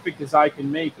as perfect as I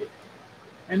can make it.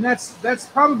 And that's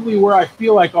probably where I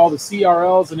feel like all the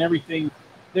CRLs and everything,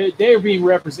 they are being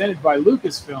represented by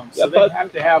Lucasfilm, so they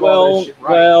have to have all this shit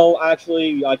right. Well,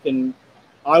 actually,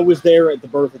 I was there at the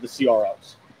birth of the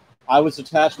CRLs. I was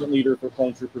attachment leader for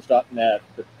clonetroopers.net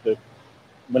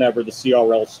whenever the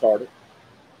CRL started.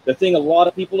 The thing a lot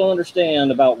of people don't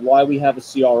understand about why we have a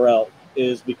CRL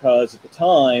is because at the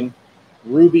time,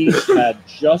 Ruby's had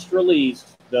just released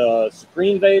the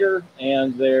Supreme Vader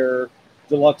and their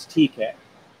Deluxe TK.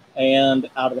 And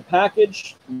out of the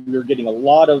package, we were getting a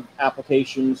lot of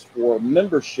applications for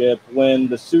membership when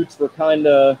the suits were kind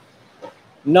of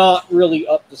not really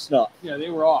up to snuff. Yeah, they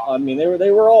were off. I mean,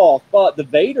 they were off. But the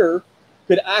Vader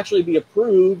could actually be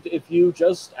approved if you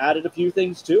just added a few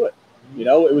things to it.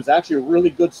 It was actually a really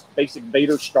good basic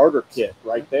Vader starter kit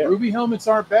right there. Ruby helmets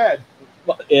aren't bad.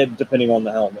 Depending on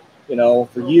the helmet.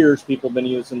 For years, people have been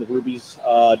using the Ruby's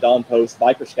Dawn Post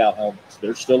Biker Scout helmets.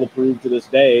 They're still approved to this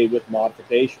day with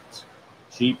modifications.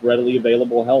 Cheap, readily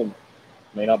available helmet.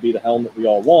 May not be the helmet we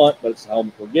all want, but it's the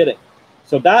helmet we're getting.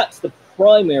 So that's the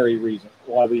primary reason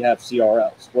why we have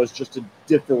CRLs, was just to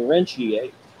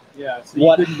differentiate. Yeah. So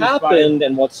what happened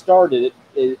and what started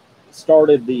it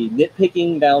started the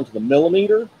nitpicking down to the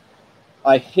millimeter.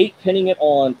 I hate pinning it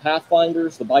on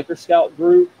Pathfinders, the Biker Scout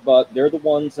group, but they're the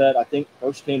ones that I think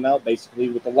first came out basically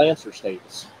with the Lancer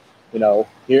status.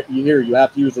 Here you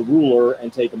have to use a ruler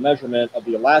and take a measurement of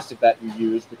the elastic that you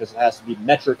use because it has to be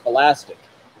metric elastic.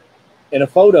 In a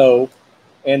photo,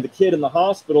 and the kid in the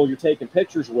hospital you're taking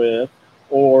pictures with,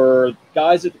 or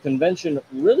guys at the convention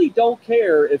really don't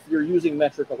care if you're using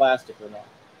metric elastic or not.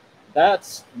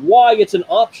 That's why it's an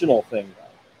optional thing.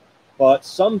 But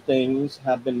some things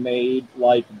have been made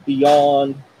like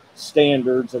beyond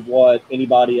standards of what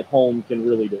anybody at home can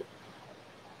really do.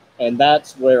 And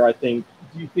that's where I think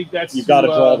you've got to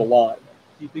draw the line.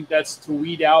 Do you think that's to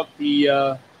weed out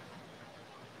the...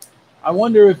 I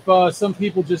wonder if some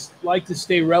people just like to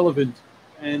stay relevant,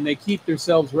 and they keep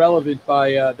themselves relevant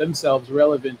by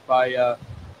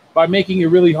making it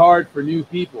really hard for new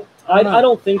people. I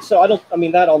don't think so. I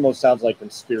mean, that almost sounds like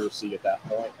conspiracy at that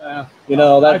point.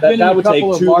 That would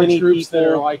take too many people that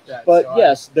are like that. But so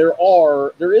yes,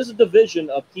 there is a division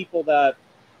of people that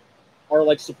are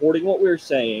like supporting what we're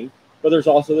saying, but there's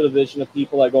also the division of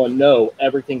people that go, no,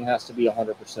 everything has to be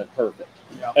 100% perfect.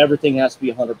 Yeah. Everything has to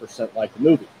be 100% like the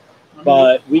movie.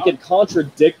 But we could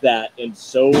contradict that in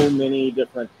so many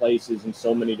different places in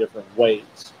so many different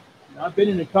ways. I've been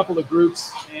in a couple of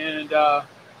groups, and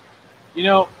you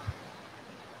know,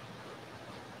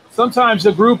 sometimes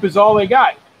the group is all they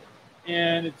got,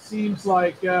 and it seems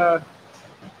like you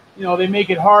know, they make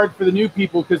it hard for the new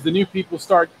people because the new people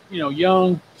start, you know,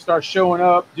 young, start showing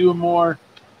up, doing more.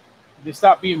 They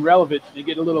stop being relevant. They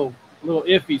get a little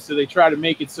iffy, so they try to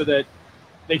make it so that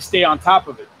they stay on top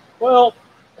of it. Well,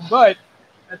 but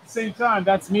at the same time,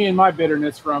 that's me and my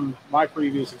bitterness from my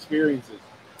previous experiences,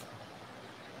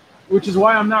 which is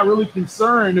why I'm not really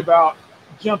concerned about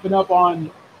jumping up on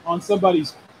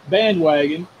somebody's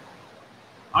bandwagon.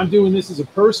 I'm doing this as a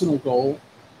personal goal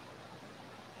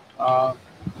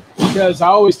because I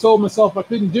always told myself I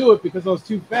couldn't do it because I was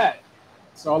too fat.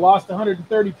 So I lost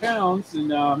 130 pounds,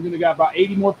 and I'm going to got about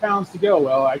 80 more pounds to go.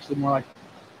 Well, actually more like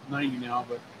 90 now,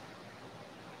 but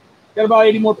got about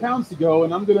 80 more pounds to go,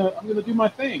 and I'm gonna do my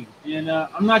thing, and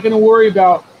I'm not gonna worry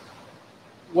about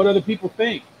what other people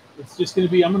think. It's just gonna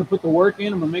be, I'm gonna put the work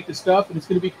in, I'm gonna make the stuff, and it's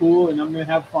gonna be cool, and I'm gonna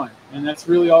have fun, and that's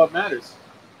really all that matters.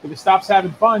 If it stops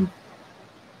having fun,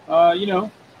 you know,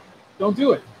 don't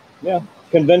do it. Yeah,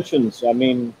 conventions. I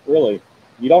mean, really,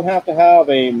 you don't have to have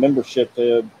a membership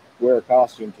to wear a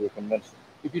costume to a convention.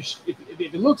 If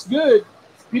it looks good,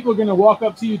 people are gonna walk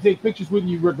up to you, take pictures with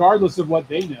you, regardless of what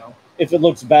they know. If it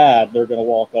looks bad, they're going to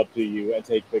walk up to you and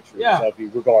take pictures of you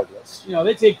regardless. You know,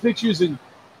 they take pictures, and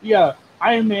you got an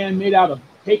Iron Man made out of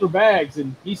paper bags,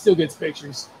 and he still gets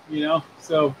pictures, you know?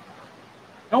 So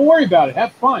don't worry about it.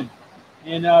 Have fun.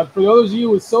 And for those of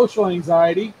you with social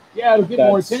anxiety, yeah, it'll get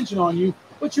more attention on you,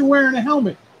 but you're wearing a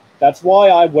helmet. That's why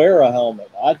I wear a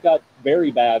helmet. I've got very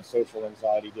bad social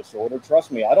anxiety disorder. Trust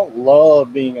me, I don't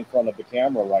love being in front of the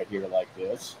camera right here like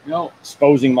this. No.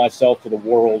 Exposing myself to the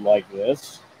world like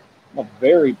this. I'm a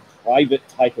very private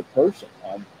type of person.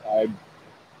 I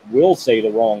will say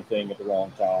the wrong thing at the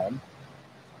wrong time.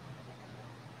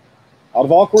 Out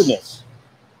of awkwardness.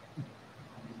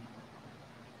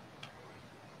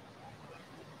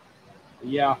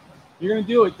 Yeah. You're going to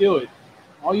do it, do it.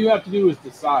 All you have to do is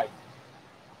decide.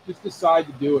 Just decide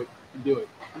to do it and do it.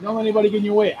 And don't let anybody get in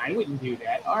your way. I wouldn't do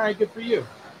that. All right, good for you.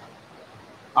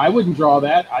 I wouldn't draw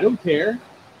that. I don't care.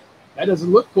 That doesn't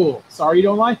look cool. Sorry you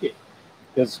don't like it.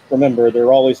 Because remember, there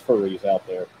are always furries out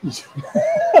there.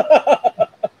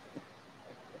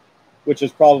 Which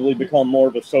has probably become more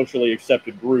of a socially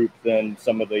accepted group than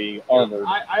some of the armored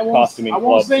costuming clubs. I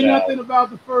won't say nothing about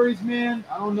the furries, man.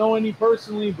 I don't know any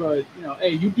personally, but, you know,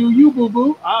 hey, you do you,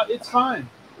 boo-boo. It's fine.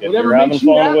 If whatever you're having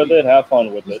fun with it, have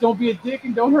fun with it. Just don't be a dick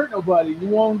and don't hurt nobody. You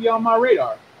won't be on my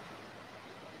radar.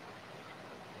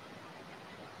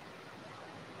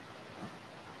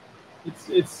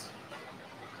 It's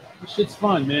shit's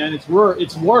fun, man. It's work.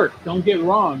 It's work. Don't get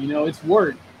wrong. You know, it's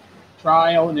work.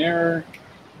 Trial and error.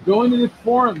 Go into the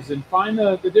forums and find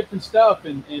the different stuff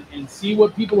and see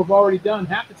what people have already done.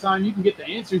 Half the time, you can get the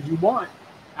answers you want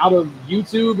out of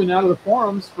YouTube and out of the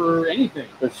forums for anything.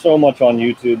 There's so much on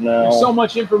YouTube now. There's so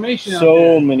much information out So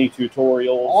there. many tutorials.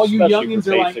 All you youngins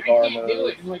are like, I can't do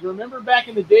it. And like, remember back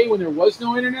in the day when there was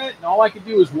no internet and all I could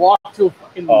do was walk to a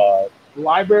fucking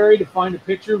library to find a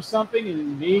picture of something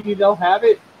and maybe they'll have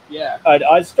it? Yeah.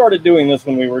 I started doing this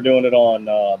when we were doing it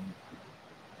on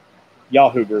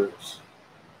Yahoo groups.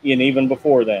 And even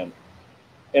before then.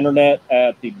 Internet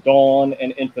at the dawn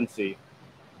and infancy.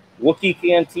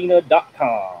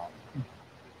 WookieeCantina.com.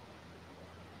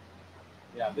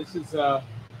 Yeah, this is a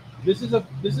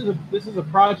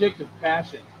project of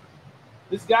passion.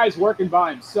 This guy's working by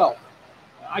himself.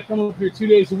 I come up here 2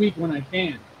 days a week when I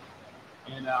can,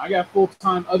 and I got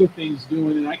full-time other things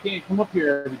doing, and I can't come up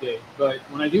here every day. But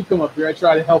when I do come up here, I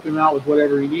try to help him out with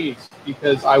whatever he needs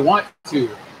because I want to.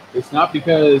 It's not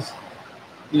because,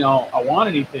 you know, I want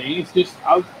anything. It's just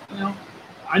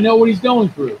I know what he's going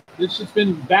through. This shit's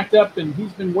been backed up, and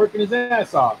he's been working his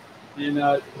ass off. And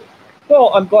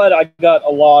well, I'm glad I got a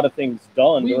lot of things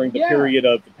done during the period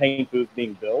of the paint booth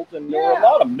being built, and there were a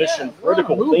lot of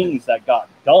mission-critical things that got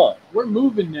done. We're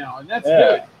moving now, and that's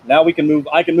good. Now we can move.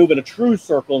 I can move in a true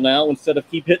circle now instead of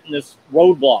keep hitting this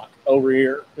roadblock over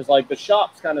here because, like, the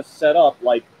shop's kind of set up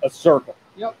like a circle.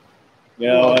 Yep. You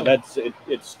know, that's it.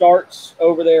 It starts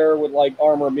over there with like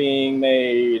armor being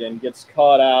made and gets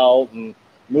cut out and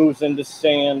moves into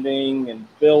sanding and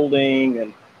building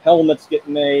and helmets get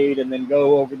made and then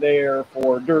go over there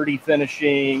for dirty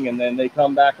finishing and then they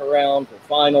come back around for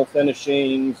final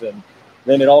finishings and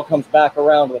then it all comes back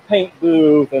around to the paint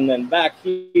booth and then back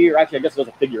here. Actually, I guess it was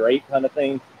a figure eight kind of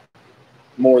thing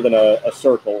more than a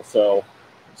circle. So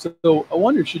I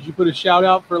wonder, should you put a shout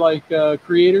out for like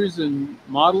creators and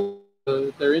models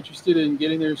if they're interested in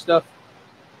getting their stuff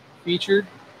featured?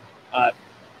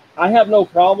 I have no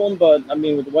problem, but I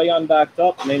mean, with the way I'm backed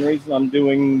up, the main reason I'm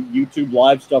doing YouTube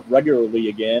live stuff regularly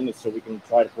again is so we can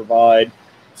try to provide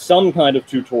some kind of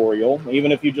tutorial.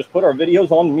 Even if you just put our videos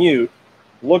on mute,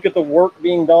 look at the work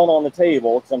being done on the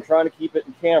table, because I'm trying to keep it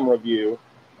in camera view,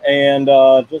 and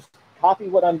just copy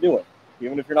what I'm doing,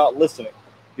 even if you're not listening,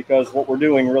 because what we're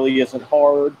doing really isn't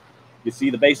hard. You see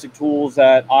the basic tools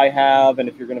that I have, and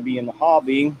if you're going to be in the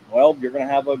hobby, well, you're going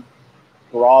to have a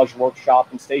garage, workshop,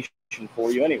 and station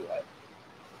for you anyway.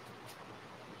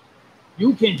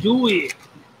 You can do it.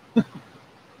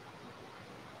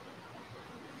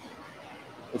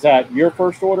 Is that your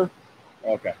first order?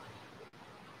 Okay.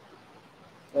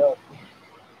 Well,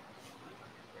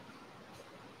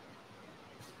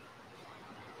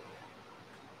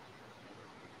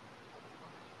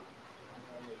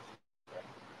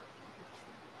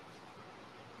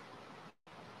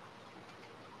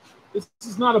 This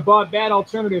is not a bad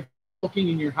alternative. Looking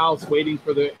in your house, waiting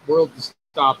for the world to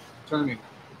stop turning.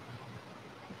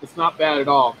 It's not bad at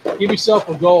all. Give yourself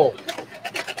a goal.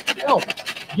 Hell,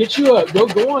 get you a go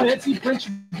on Etsy,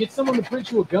 get someone to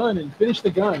print you a gun and finish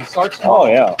the gun. Start small. oh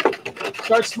yeah.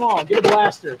 Start small. Get a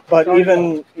blaster. But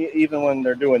even when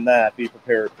they're doing that, be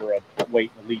prepared for a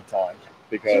wait and lead time,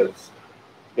 because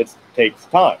it takes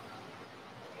time.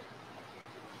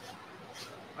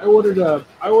 I ordered a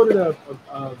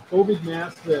COVID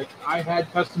mask that I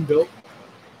had custom built,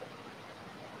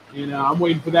 and I'm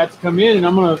waiting for that to come in, and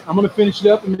I'm gonna finish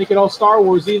it up and make it all Star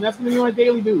Warsy, and that's gonna be my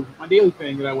daily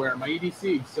thing that I wear, my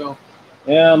EDC. So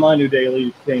yeah, my new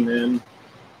daily came in.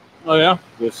 Oh yeah,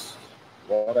 just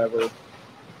whatever.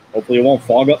 Hopefully, it won't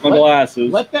fog up my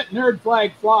glasses. Let that nerd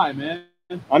flag fly, man.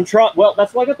 I'm trying. Well,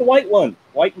 that's why I got the white one,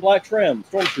 white and black trim,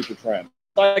 stormtrooper trim.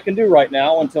 That's all I can do right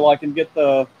now until I can get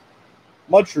the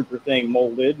mud trooper thing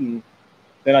molded, and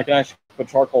then I can actually put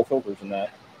charcoal filters in that.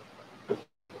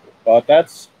 But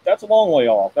that's a long way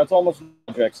off. That's almost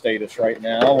project status right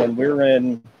now, and we're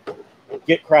in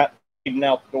get crap even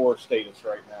out the door status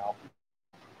right now.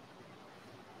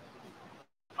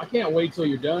 I can't wait till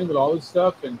you're done with all this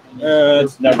stuff and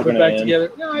it's never going to end.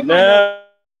 Together. No, it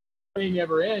may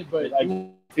never end, but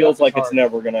it feels like it's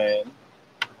never going to end.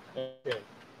 Okay.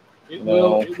 It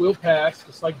will pass,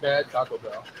 just like bad Taco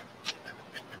Bell.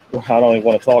 I don't even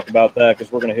want to talk about that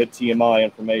because we're going to hit TMI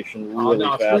information really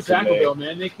fast. Screw Taco Bell,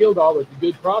 man. They killed all the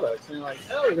good products. And they're like,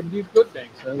 oh, we're going to do good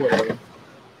things. So whatever.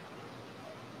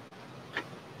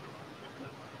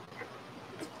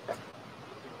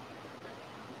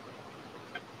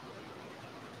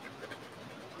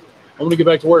 I'm going to get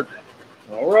back to work.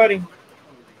 Alrighty.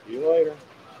 See you later.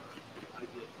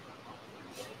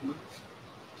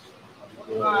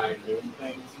 Bye.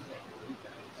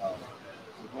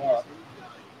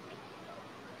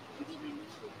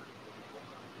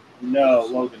 No,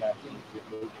 Logan actually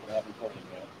get moved. I haven't told him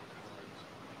yet.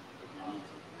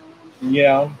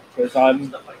 Yeah, because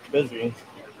I'm busy.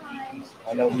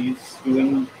 I know he's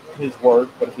doing his work,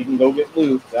 but if he can go get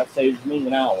Luke, that saves me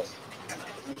an hour.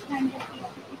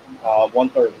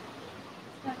 1:30.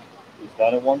 He's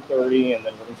done at 1:30, and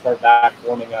then we're going to start back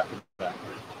forming after that.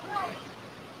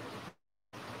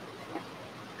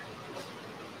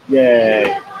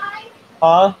 Yay.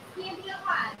 Huh?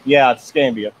 Yeah, it's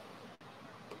Scambia.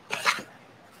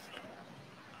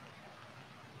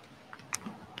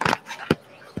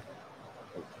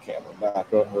 Camera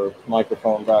back over,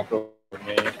 microphone back over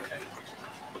me.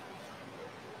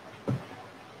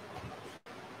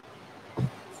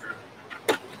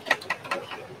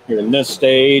 Here in this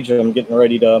stage, I'm getting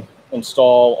ready to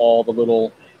install all the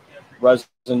little resin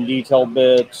detail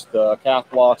bits, the calf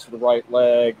blocks for the right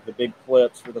leg, the big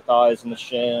clips for the thighs and the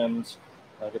shins.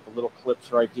 I get the little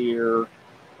clips right here.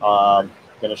 Going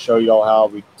to show you all how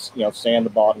we, sand the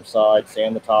bottom side,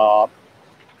 sand the top.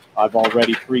 I've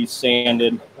already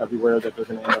pre-sanded everywhere that they're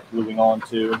going to end up gluing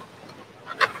onto.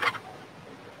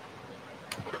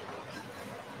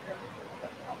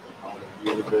 A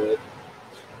little bit.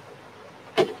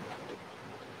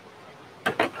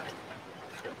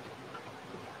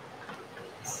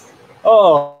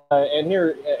 Oh,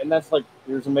 and that's like,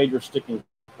 here's a major sticking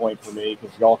point for me,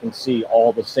 because y'all can see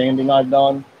all the sanding I've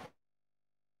done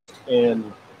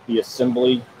in the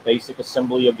assembly, basic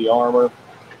assembly of the armor.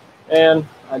 And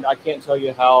I can't tell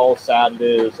you how sad it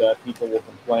is that people will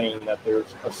complain that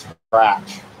there's a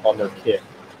scratch on their kit,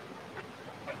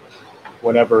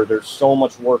 whenever there's so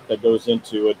much work that goes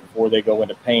into it before they go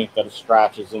into paint that a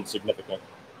scratch is insignificant.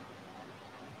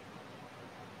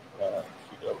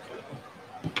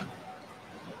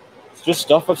 It's just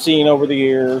stuff I've seen over the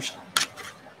years.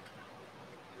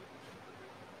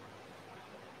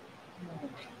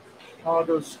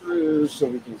 auger screws so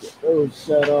we can get those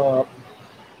set up.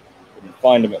 Didn't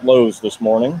find them at Lowe's this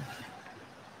morning.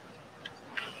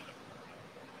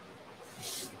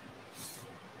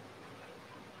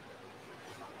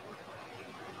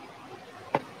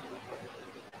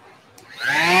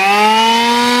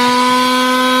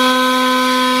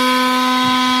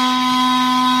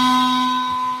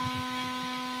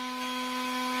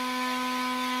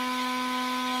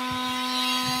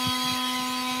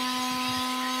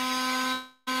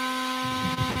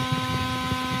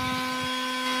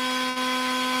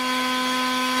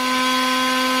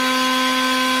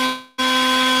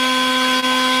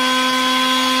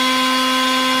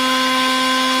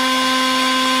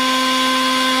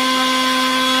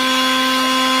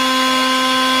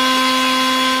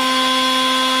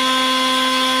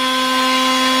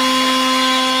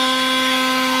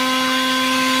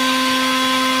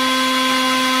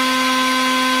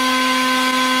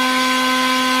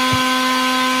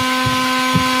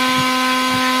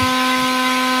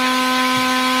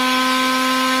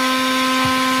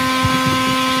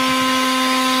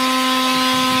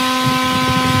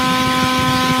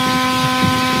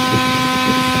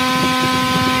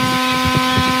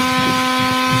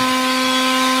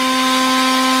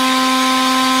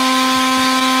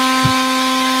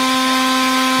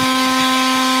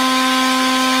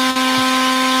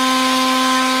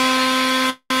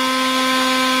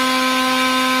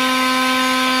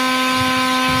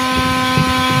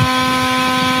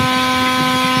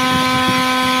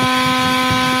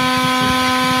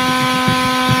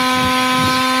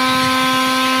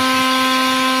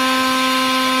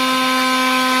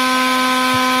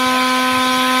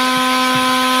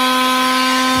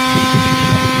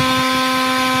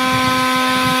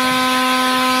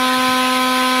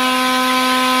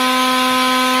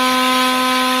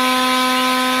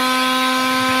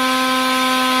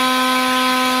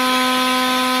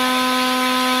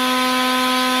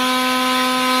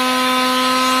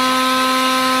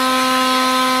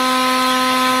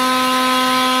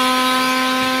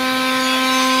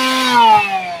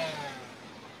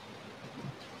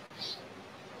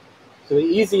 So the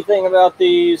easy thing about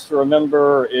these to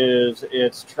remember is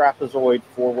it's trapezoid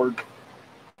forward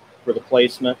for the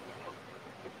placement.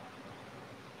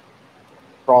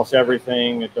 Across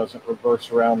everything, it doesn't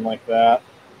reverse around like that.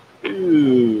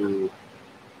 Ooh.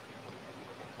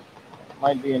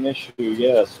 Might be an issue.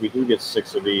 Yes, we do get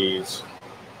 6 of these.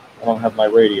 I don't have my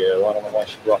radio. I don't know why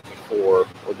she brought me 4.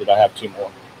 Or did I have 2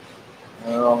 more?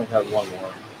 I only have 1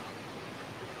 more.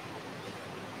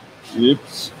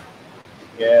 Oops.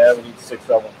 Yeah, we need 6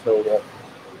 of them total,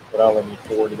 but I only need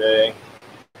 4 today.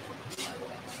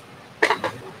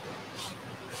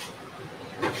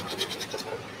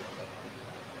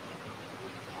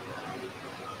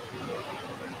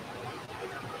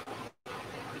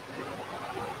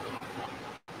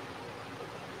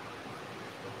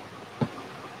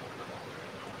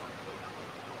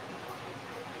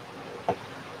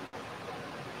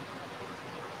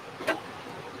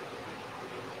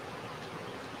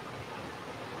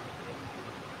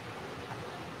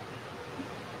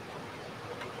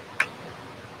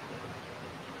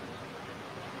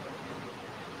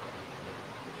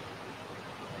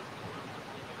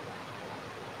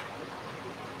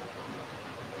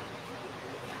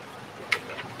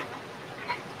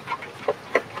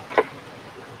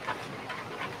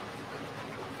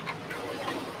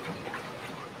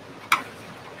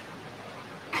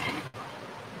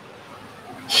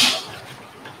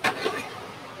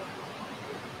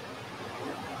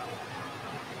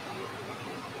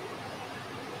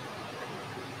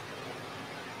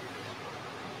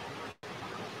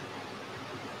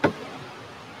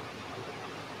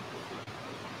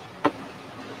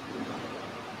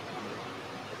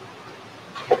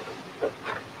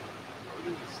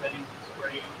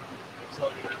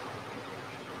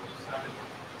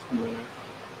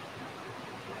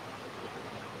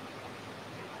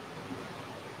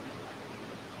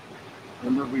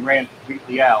 Remember, we ran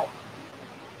completely out.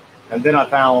 And then I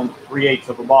found 3/8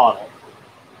 of a bottle,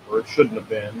 or it shouldn't have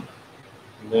been.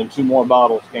 And then 2 more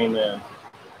bottles came in.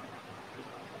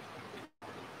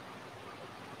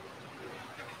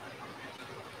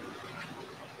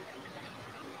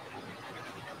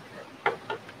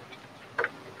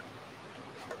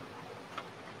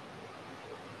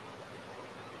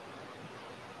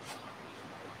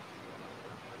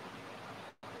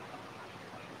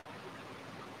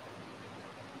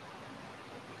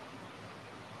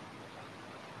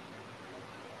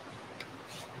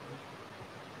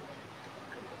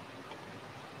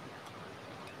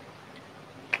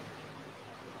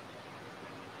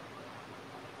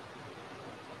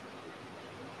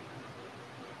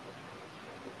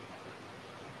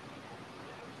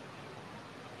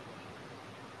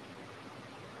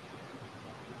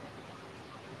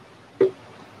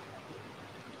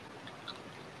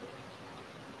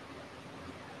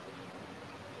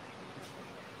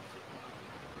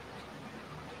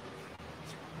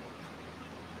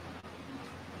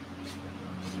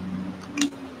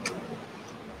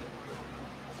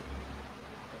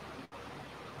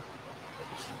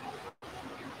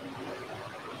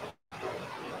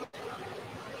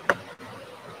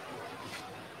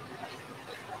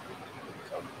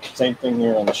 Same thing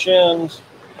here on the shins.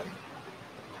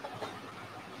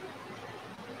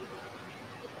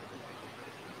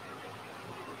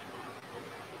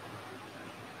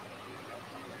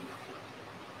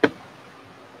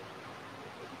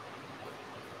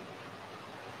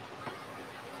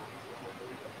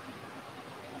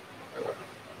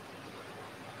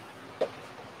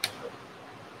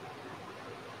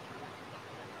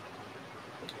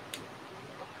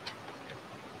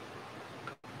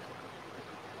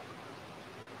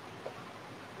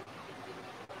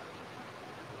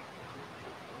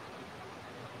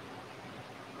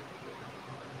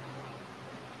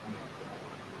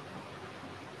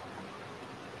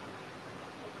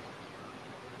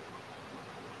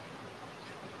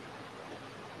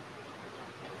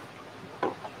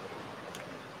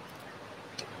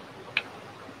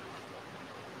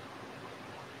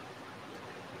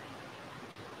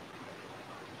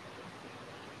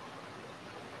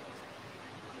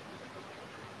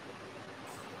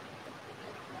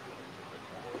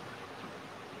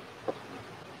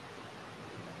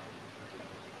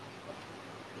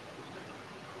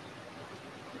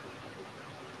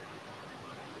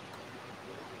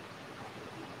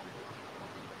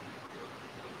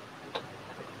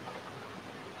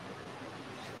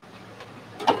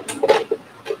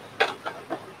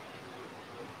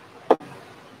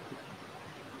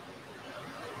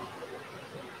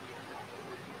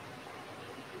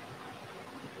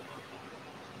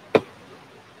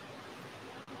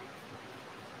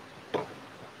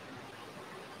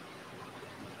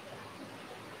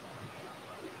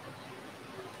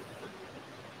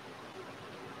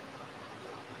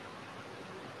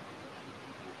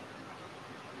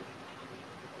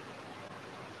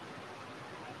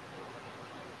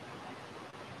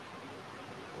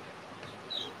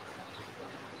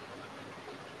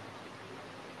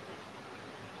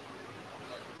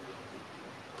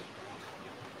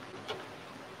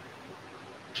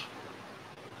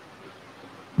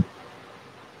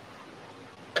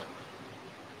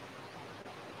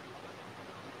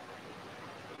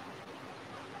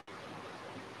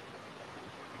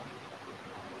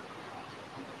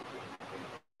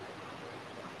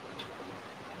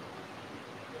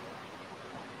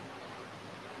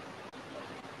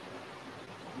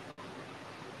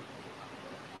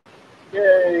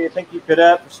 Yay, thank you,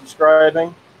 Cadet, for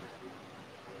subscribing.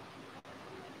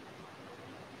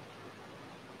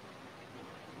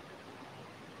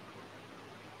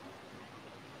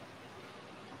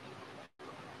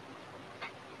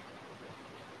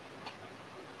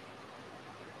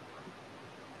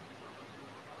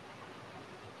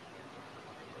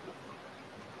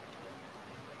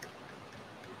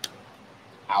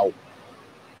 Ow.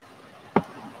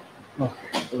 Oh,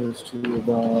 those two are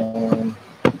done.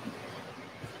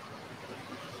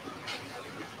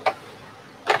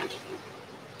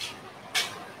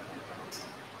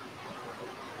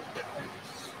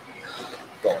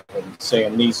 Go ahead and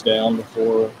sand these down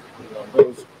before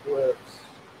those clips.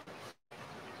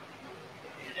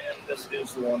 And this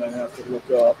is the one I have to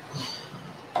look up.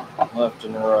 Left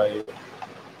and right.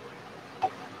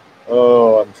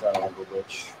 Oh, I'm trying to remember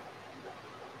which.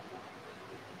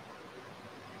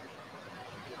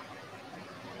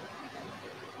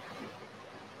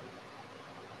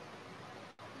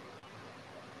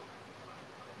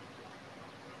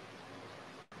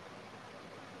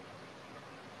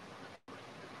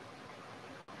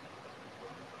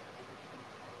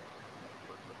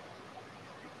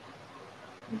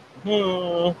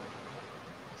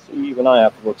 See, even I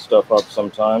have to look stuff up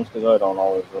sometimes because I don't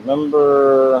always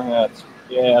remember.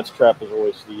 That's crap is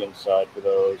always the inside for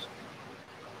those.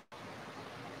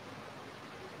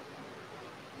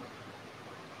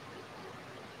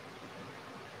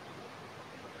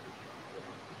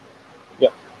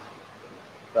 Yep.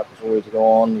 Crap is always go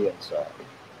on the inside.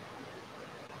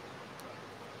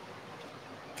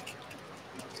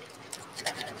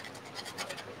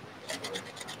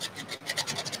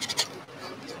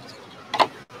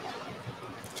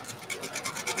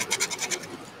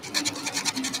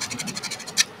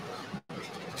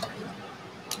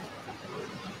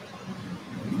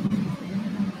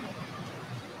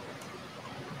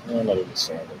 I'm not even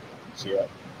sanding. See that?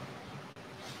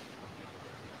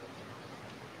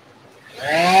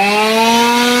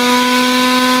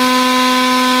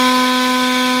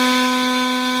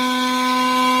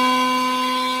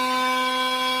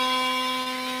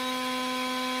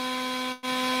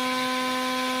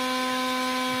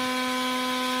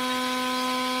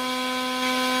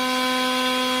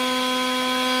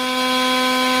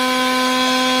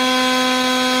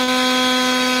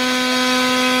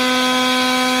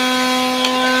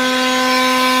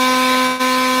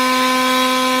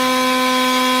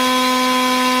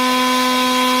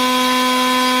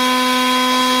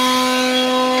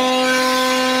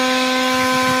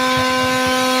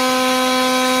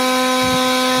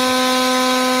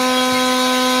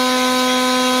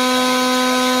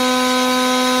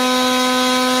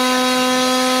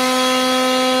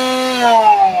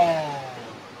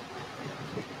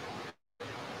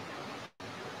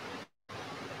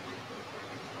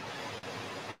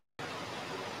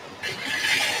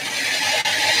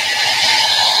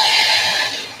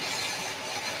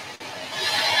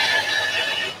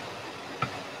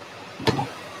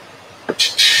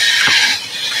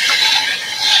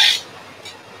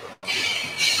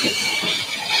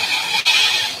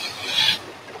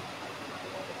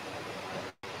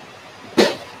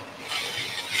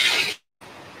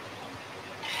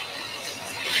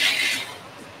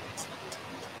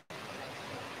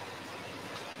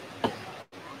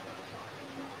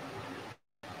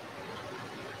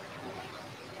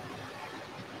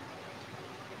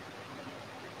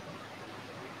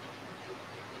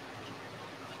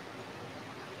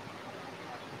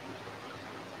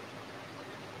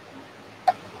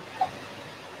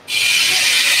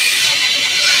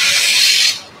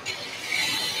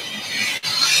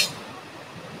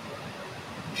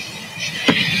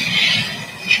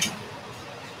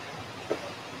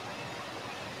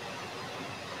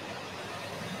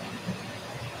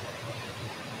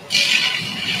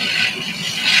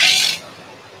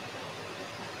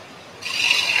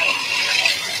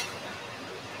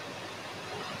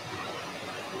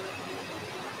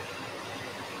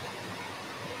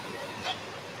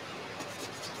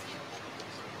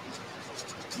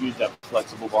 use that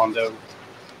flexible Bondo?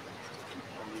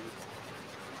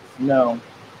 No.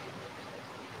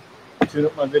 Tune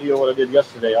up my video what I did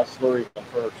yesterday. I slurried them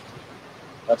first.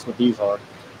 That's what these are.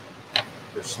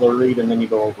 They're slurried and then you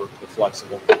go over the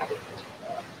flexible.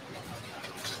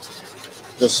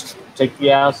 Just take the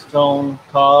acetone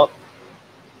cup.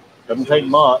 Doesn't take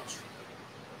much.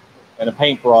 And a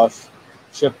paintbrush,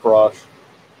 chip brush.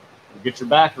 And get your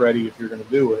back ready if you're going to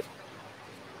do it.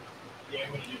 Yeah,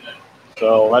 I'm going to do that.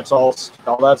 So that's all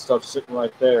that stuff's sitting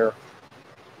right there.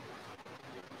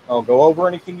 I'll go over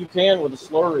anything you can with a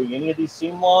slurry. Any of these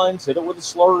seam lines, hit it with a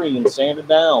slurry and sand it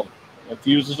down. It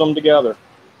fuses them together.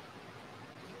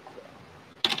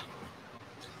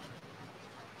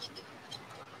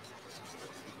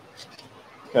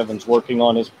 Kevin's working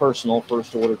on his personal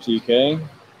first order TK.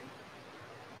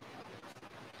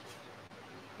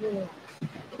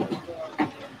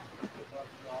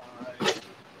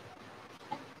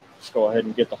 Let's go ahead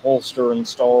and get the holster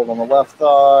installed on the left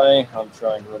thigh. I'm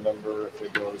trying to remember if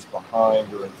it goes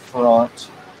behind or in front.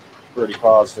 Pretty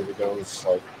positive it goes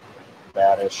like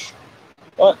that-ish.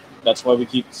 But that's why we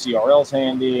keep the CRLs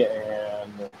handy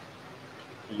and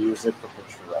use it for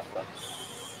picture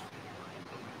reference.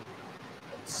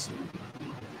 Let's see.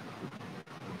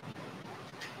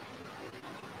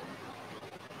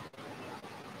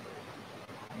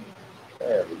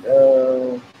 There we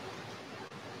go.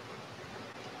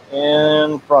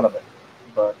 In front of it,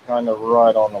 but kind of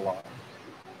right on the line.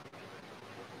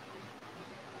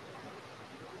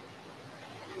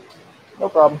 No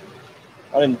problem.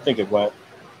 I didn't think it went.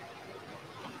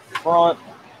 Front.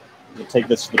 You take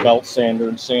this to the belt sander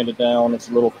and sand it down. It's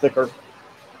a little thicker.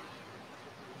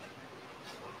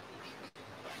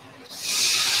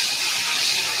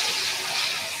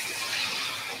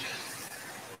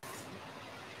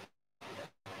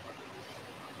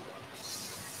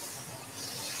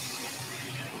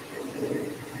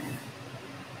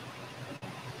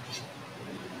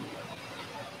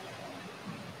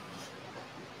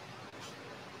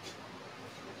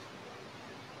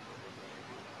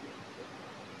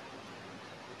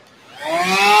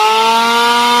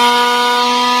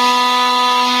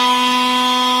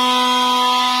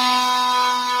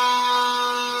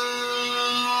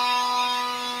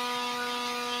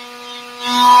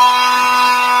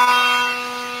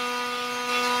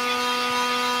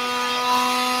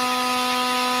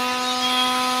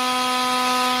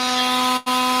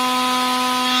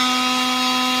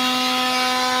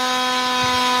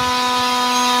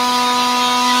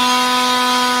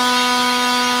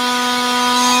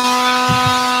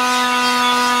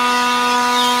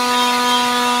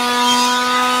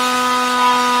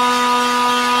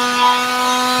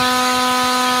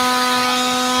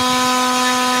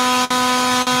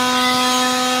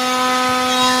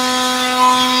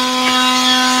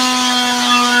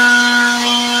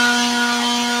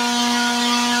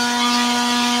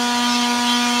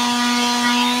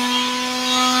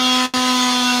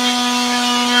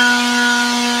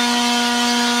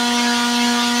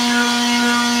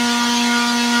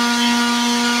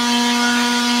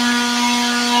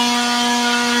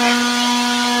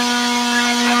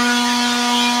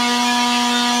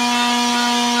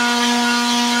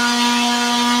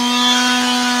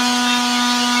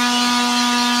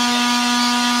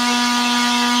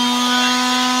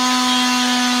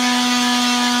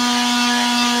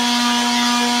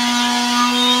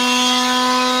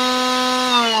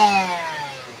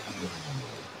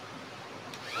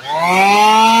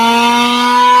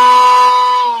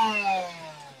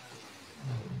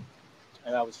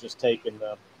 Just taking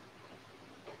the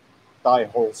thigh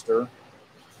holster,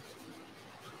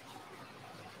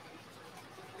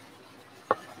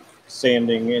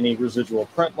 sanding any residual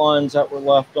print lines that were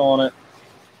left on it.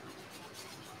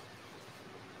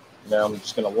 Now I'm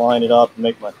just going to line it up and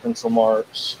make my pencil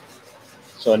marks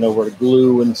so I know where to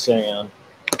glue and sand.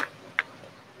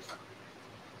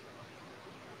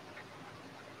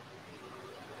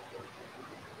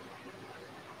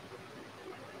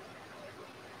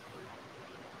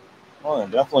 Well,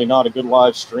 definitely not a good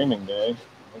live streaming day.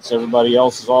 Unless everybody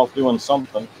else is off doing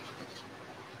something.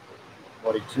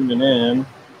 Everybody tuning in.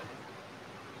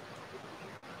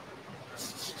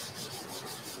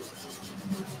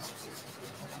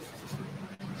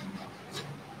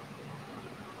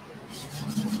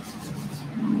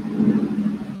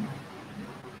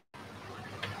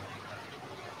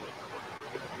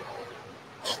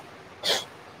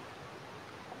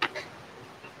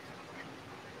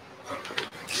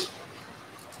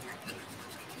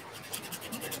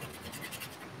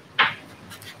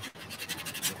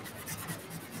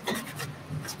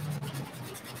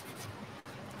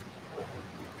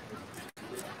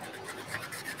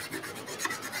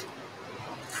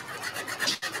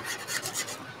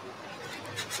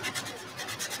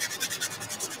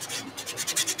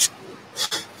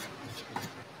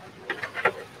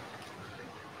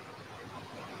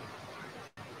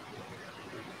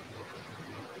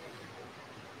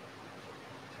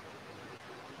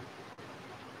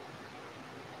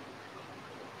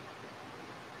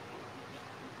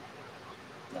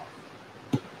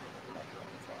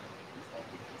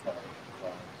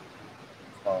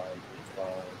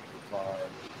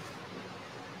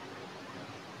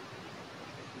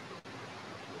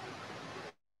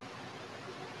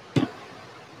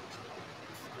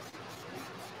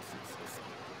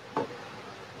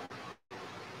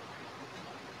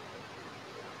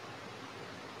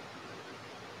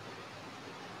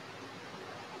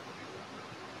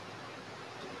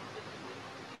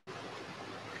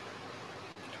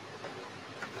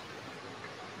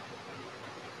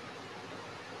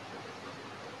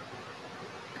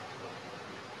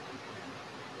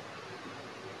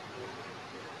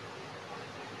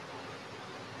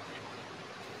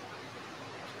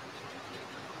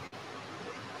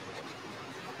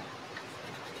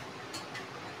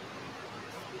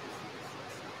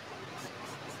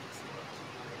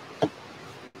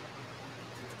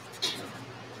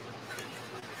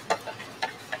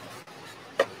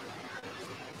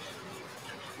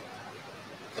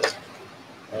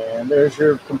 And there's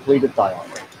your completed thigh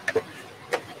armor.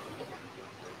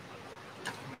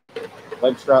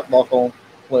 Leg strap buckle,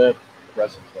 clip,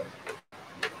 resin clip.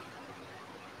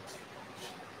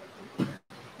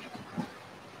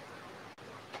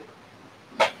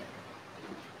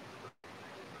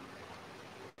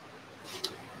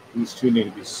 These two need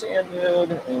to be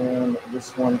sanded, and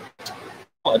this one,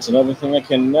 oh, it's another thing I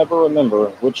can never remember.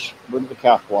 Where do the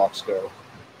calf blocks go?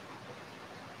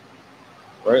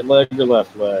 Right leg or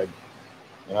left leg?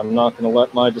 And I'm not going to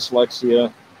let my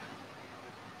dyslexia.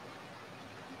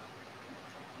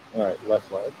 All right,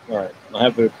 left leg. All right, I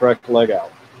have the correct leg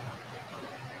out.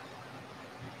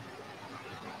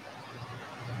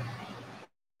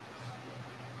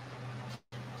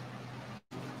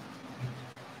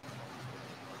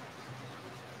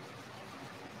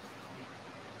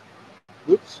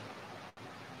 Oops.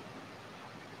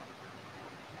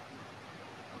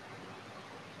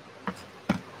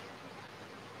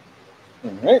 All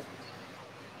right.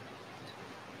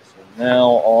 So now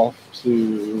off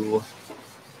to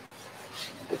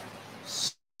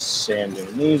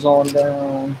sanding these on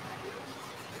down.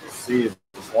 Let's see if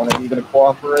one of you going to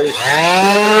cooperate. It's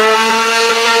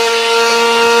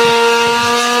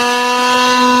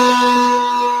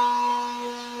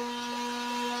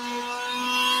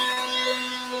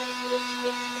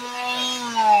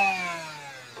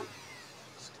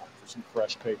time for some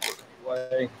fresh paper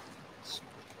anyway. It's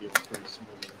feels pretty smooth.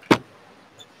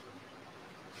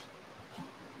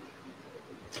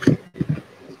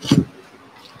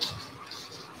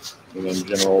 And in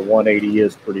general, 180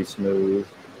 is pretty smooth.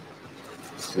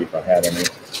 Let's see if I had any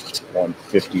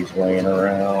 150s laying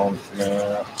around.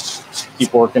 Nah.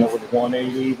 Keep working it with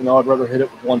 180, even though I'd rather hit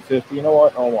it with 150. You know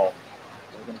what? I won't.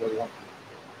 We're going to go 150.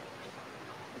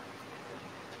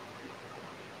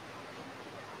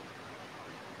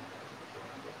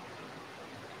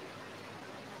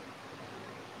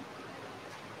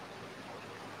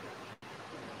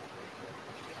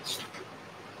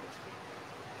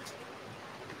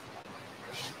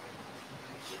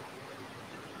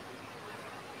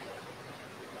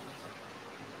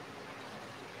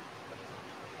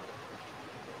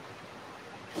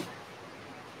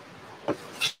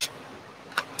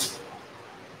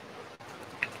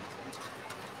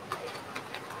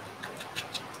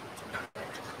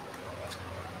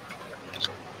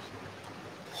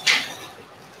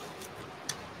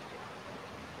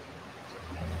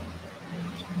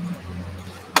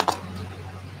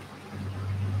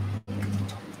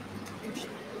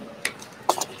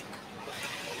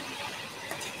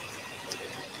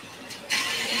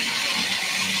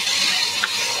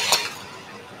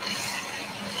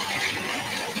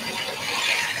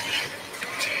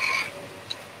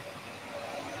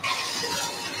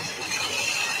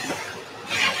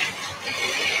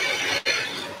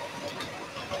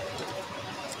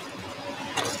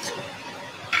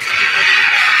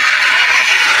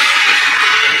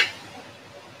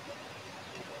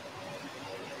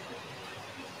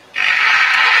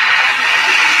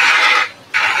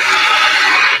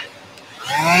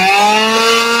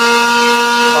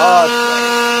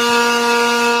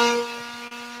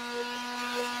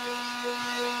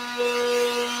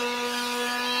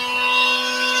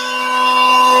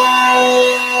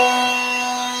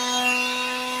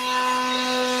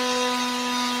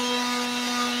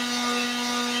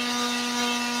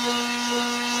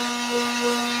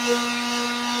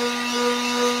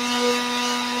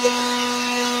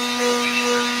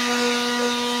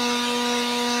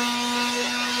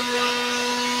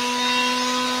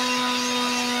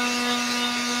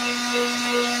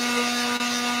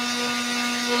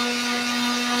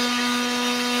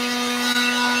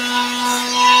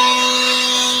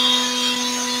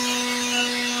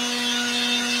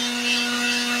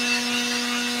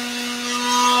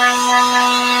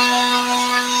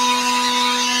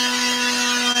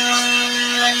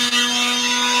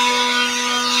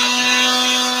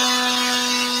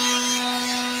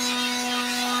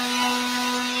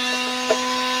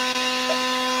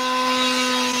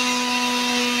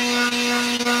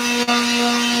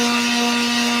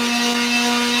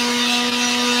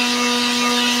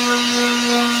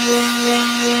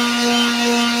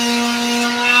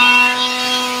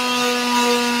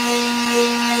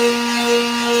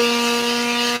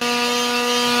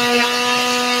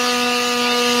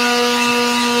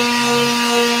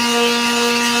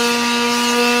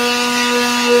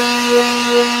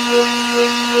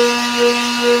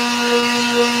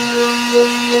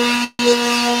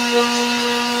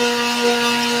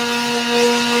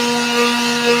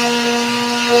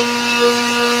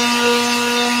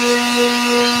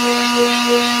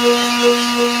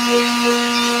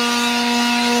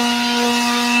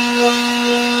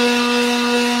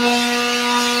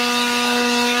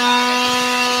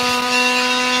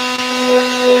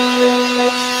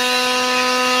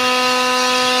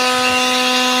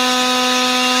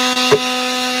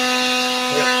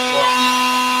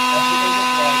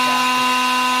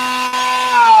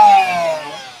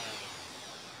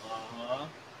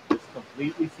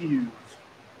 completely fused.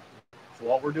 So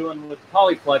what we're doing with the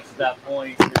polyplex at that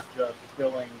point is just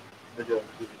filling the dough.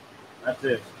 That's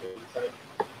it.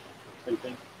 Same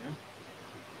thing. Yeah.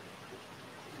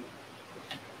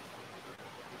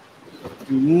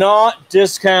 Do not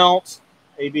discount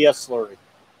ABS slurry.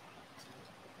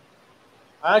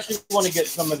 I actually want to get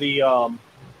some of the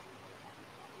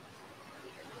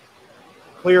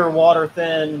clear water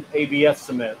thin ABS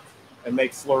cement and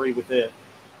make slurry with it.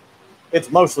 It's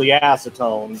mostly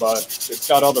acetone, but it's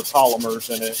got other polymers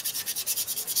in it.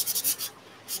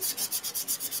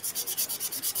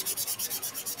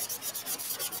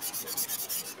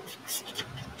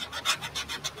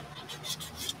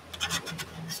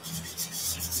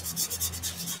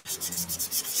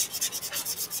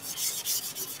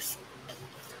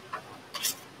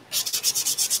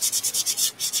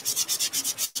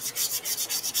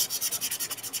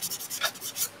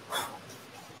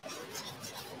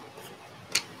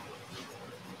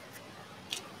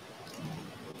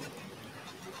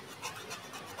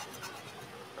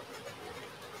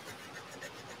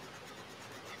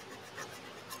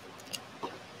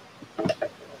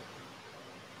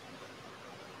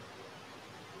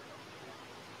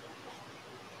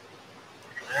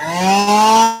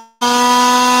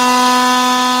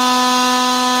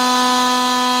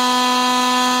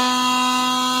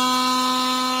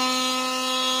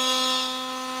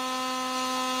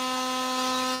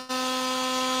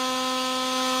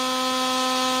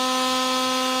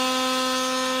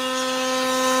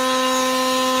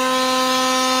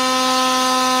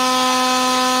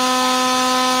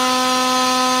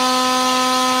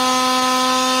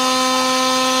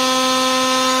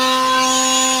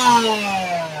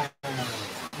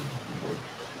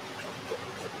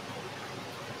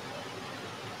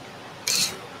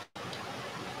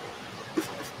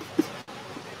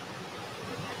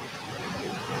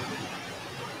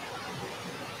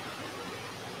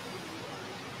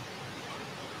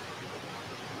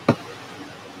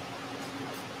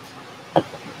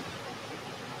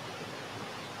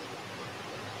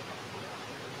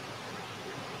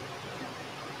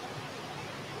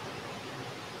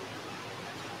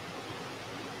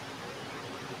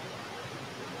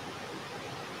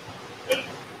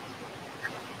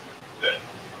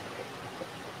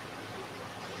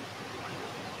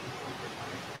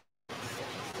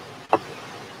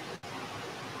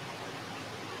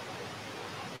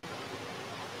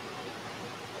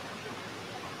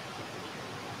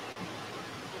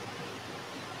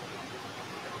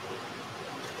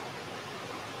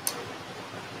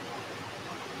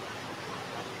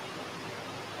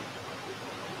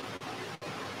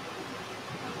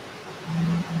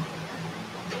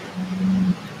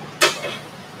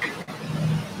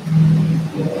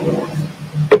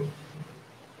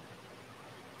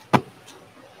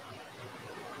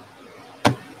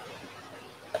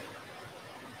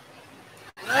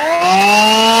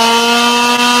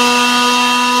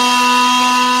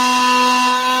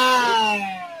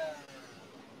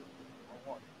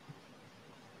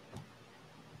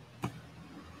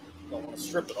 Don't want to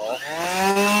strip it all.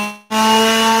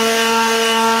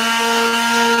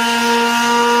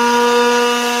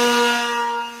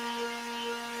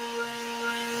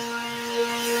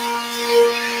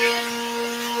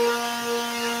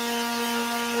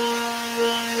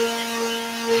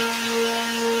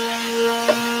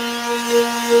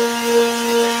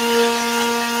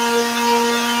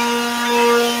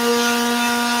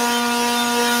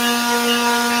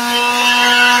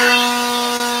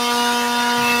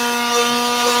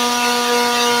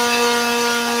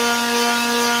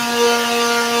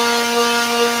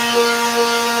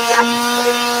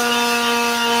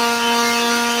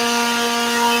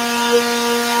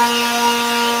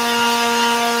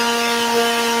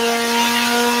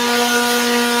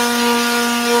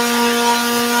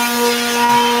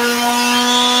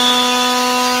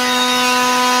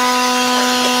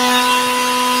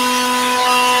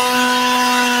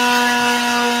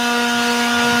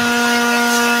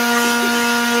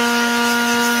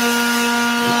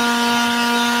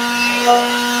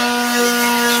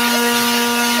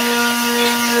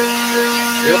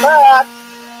 You're back.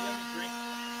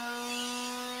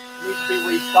 Needs to be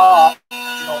restocked,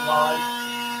 if you don't mind.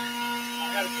 I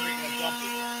got a drink and I dumped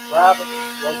it. Grab it.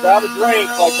 Well, grab a drink.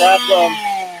 Like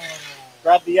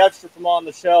grab the extra from on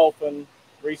the shelf and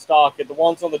restock it. The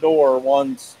ones on the door are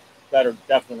ones that are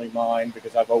definitely mine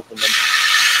because I've opened them.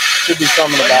 Should be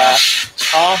some in the back.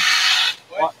 Huh?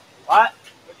 What?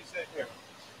 What'd you say? Here.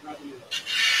 Not you.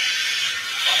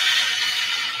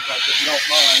 Like if you don't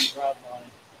mind, grab mine.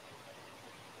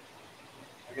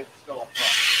 I guess it's still up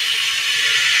front.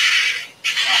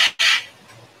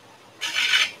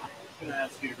 Gonna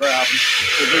ask you to grab them.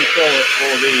 We'll refill it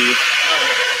full of these,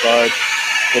 but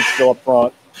it's still up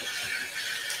front.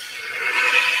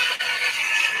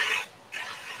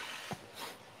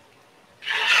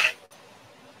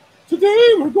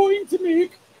 Today we're going to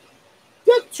make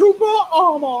Death Trooper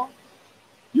armor.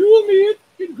 You will need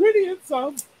ingredients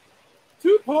of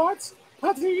 2 parts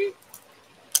putty,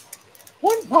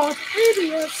 1 part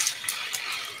ABS.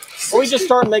 Or we just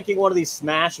start making one of these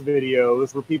smash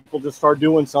videos where people just start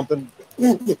doing something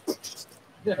and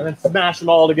then smash them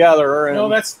all together. And No,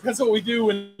 that's what we do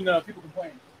when people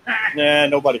complain. nah,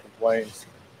 nobody complains.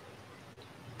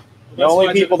 The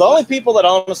only people that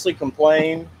honestly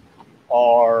complain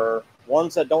are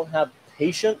ones that don't have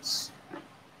patience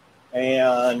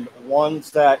and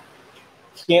ones that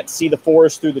can't see the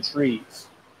forest through the trees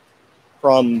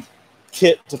from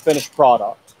kit to finished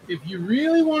product. If you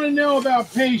really want to know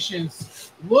about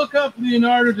patience, look up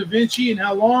Leonardo da Vinci and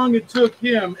how long it took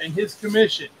him and his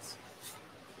commissions.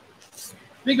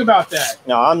 Think about that.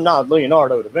 Now, I'm not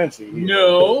Leonardo da Vinci.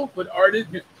 No, but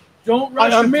don't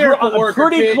rush a miracle worker.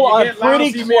 I'm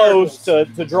pretty close to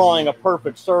drawing a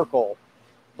perfect circle,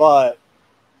 but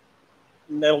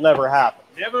it'll never happen.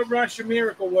 Never rush a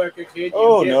miracle worker, kid.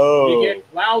 You get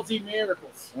lousy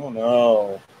miracles. Oh,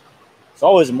 no. It's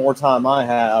always more time I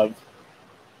have.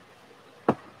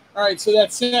 All right, so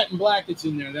that satin black that's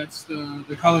in there, that's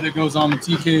the color that goes on the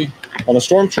TK. On the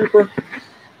stormtrooper?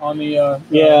 On the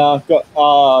yeah.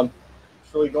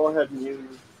 Actually, go ahead and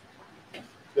use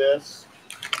this,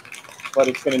 but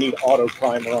it's going to need auto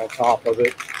primer on top of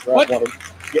it. So what?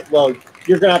 Well,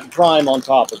 you're going to have to prime on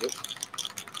top of it.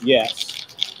 Yes.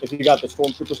 If you got the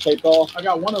stormtroopers taped off. I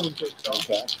got one of them taped off.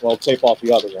 Okay. Well, tape off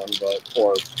the other one,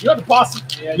 or you got the boss.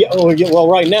 Yeah. Well,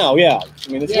 right now, yeah.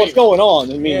 I mean, it's what's going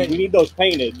on. I mean, we need those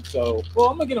painted. So. Well,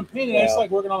 I'm gonna get them painted. I just like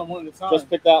working on them one at a time. Just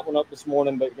pick that one up this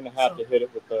morning, but you're gonna have to hit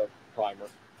it with the primer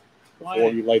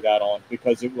before you lay that on,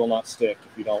 because it will not stick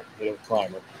if you don't hit it with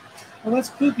primer. Well,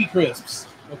 that's poopy crisps.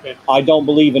 Okay. I don't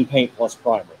believe in paint plus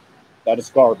primer. That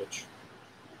is garbage.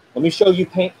 Let me show you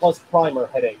paint plus primer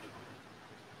headache.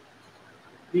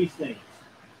 These things.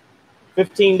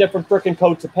 15 different freaking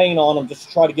coats of paint on them just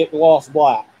to try to get gloss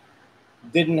black.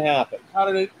 Didn't happen. How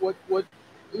did it? What?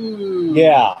 Ooh.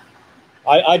 Yeah.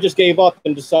 I just gave up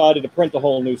and decided to print a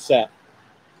whole new set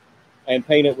and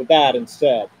paint it with that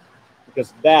instead,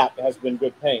 because that has been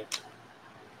good paint.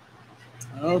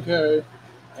 Okay.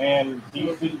 And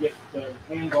these didn't get the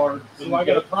hand guards. So I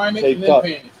got to prime it and then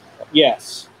paint it.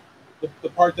 Yes. The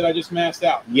part that I just masked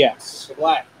out. Yes. The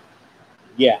black.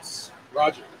 Yes.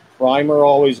 Roger. Primer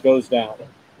always goes down.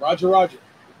 Roger, roger.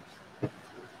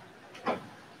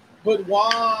 But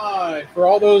why? For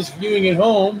all those viewing at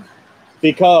home.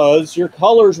 Because your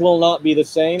colors will not be the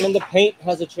same, and the paint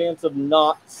has a chance of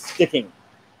not sticking.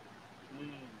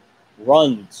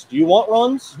 Runs. Do you want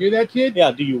runs? You hear that, kid?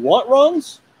 Yeah, do you want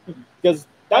runs? Because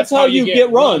that's how you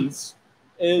get runs,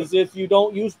 is if you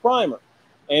don't use primer.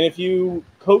 And if you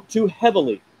coat too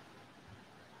heavily.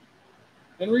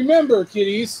 And remember,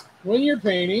 kiddies, when you're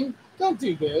painting, don't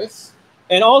do this.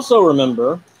 And also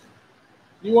remember,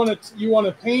 you want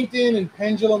to paint in and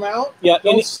pendulum out. Yeah.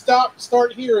 Don't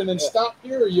start here and then stop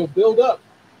here, or you'll build up.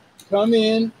 Come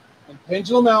in and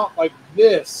pendulum out like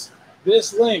this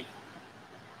length.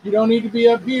 You don't need to be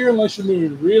up here unless you're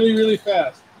moving really, really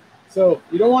fast. So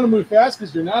you don't want to move fast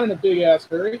because you're not in a big ass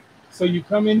hurry. So you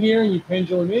come in here and you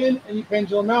pendulum in and you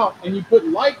pendulum out, and you put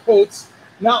light coats,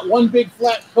 not one big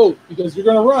flat coat, because you're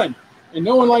going to run. And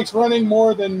no one likes running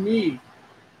more than me.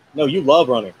 No, you love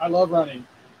running. I love running.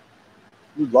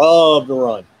 You love to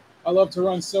run. I love to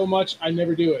run so much, I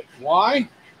never do it. Why?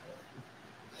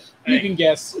 You can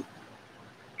guess.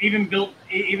 Even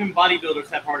bodybuilders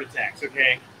have heart attacks,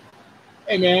 okay?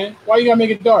 Hey, man, why you got to make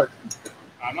it dark?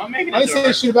 I'm not making it I didn't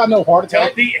say shit about no heart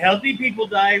attack. Healthy people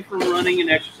die from running and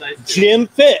exercise too. Jim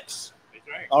Fix. That's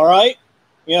right. All right?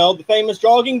 You know, the famous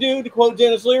jogging dude, to quote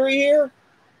Dennis Leary here.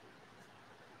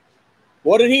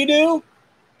 What did he do?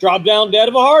 Dropped down dead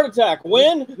of a heart attack.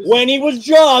 When? When he was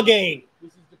jogging.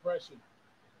 This is depression.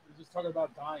 We're just talking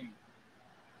about dying.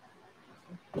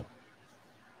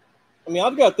 I mean,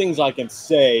 I've got things I can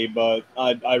say, but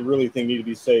I really think need to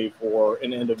be saved for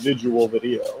an individual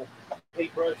video.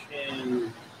 Paintbrush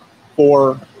and...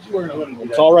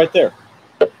 It's all right there.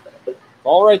 It's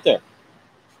all right there.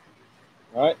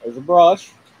 All right, there's a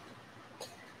brush.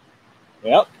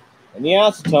 Yep, and the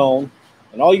acetone.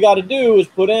 And all you got to do is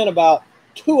put in about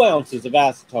 2 ounces of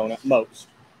acetone at most.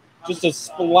 Just a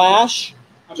splash.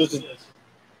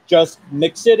 Just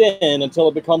mix it in until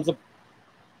it becomes a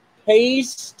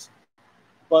paste,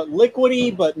 but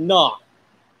liquidy, but not.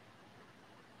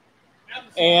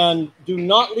 And do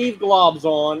not leave globs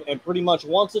on. And pretty much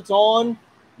once it's on,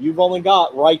 you've only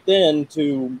got right then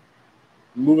to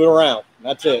move it around.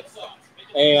 That's it.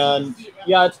 And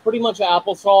yeah, it's pretty much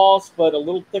applesauce, but a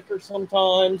little thicker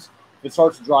sometimes. If it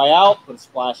starts to dry out, put a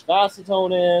splash of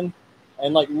acetone in.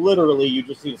 And like literally, you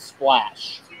just need a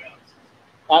splash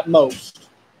at most.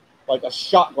 Like a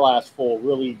shot glass full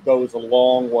really goes a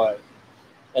long way.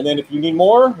 And then if you need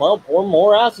more, well, pour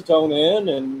more acetone in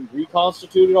and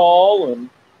reconstitute it all. And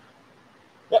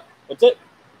yep, that's it.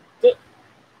 That's it.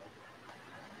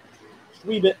 Just a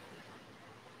wee bit.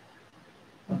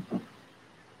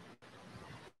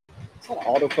 Is that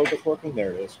autofocus working?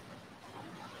 There it is.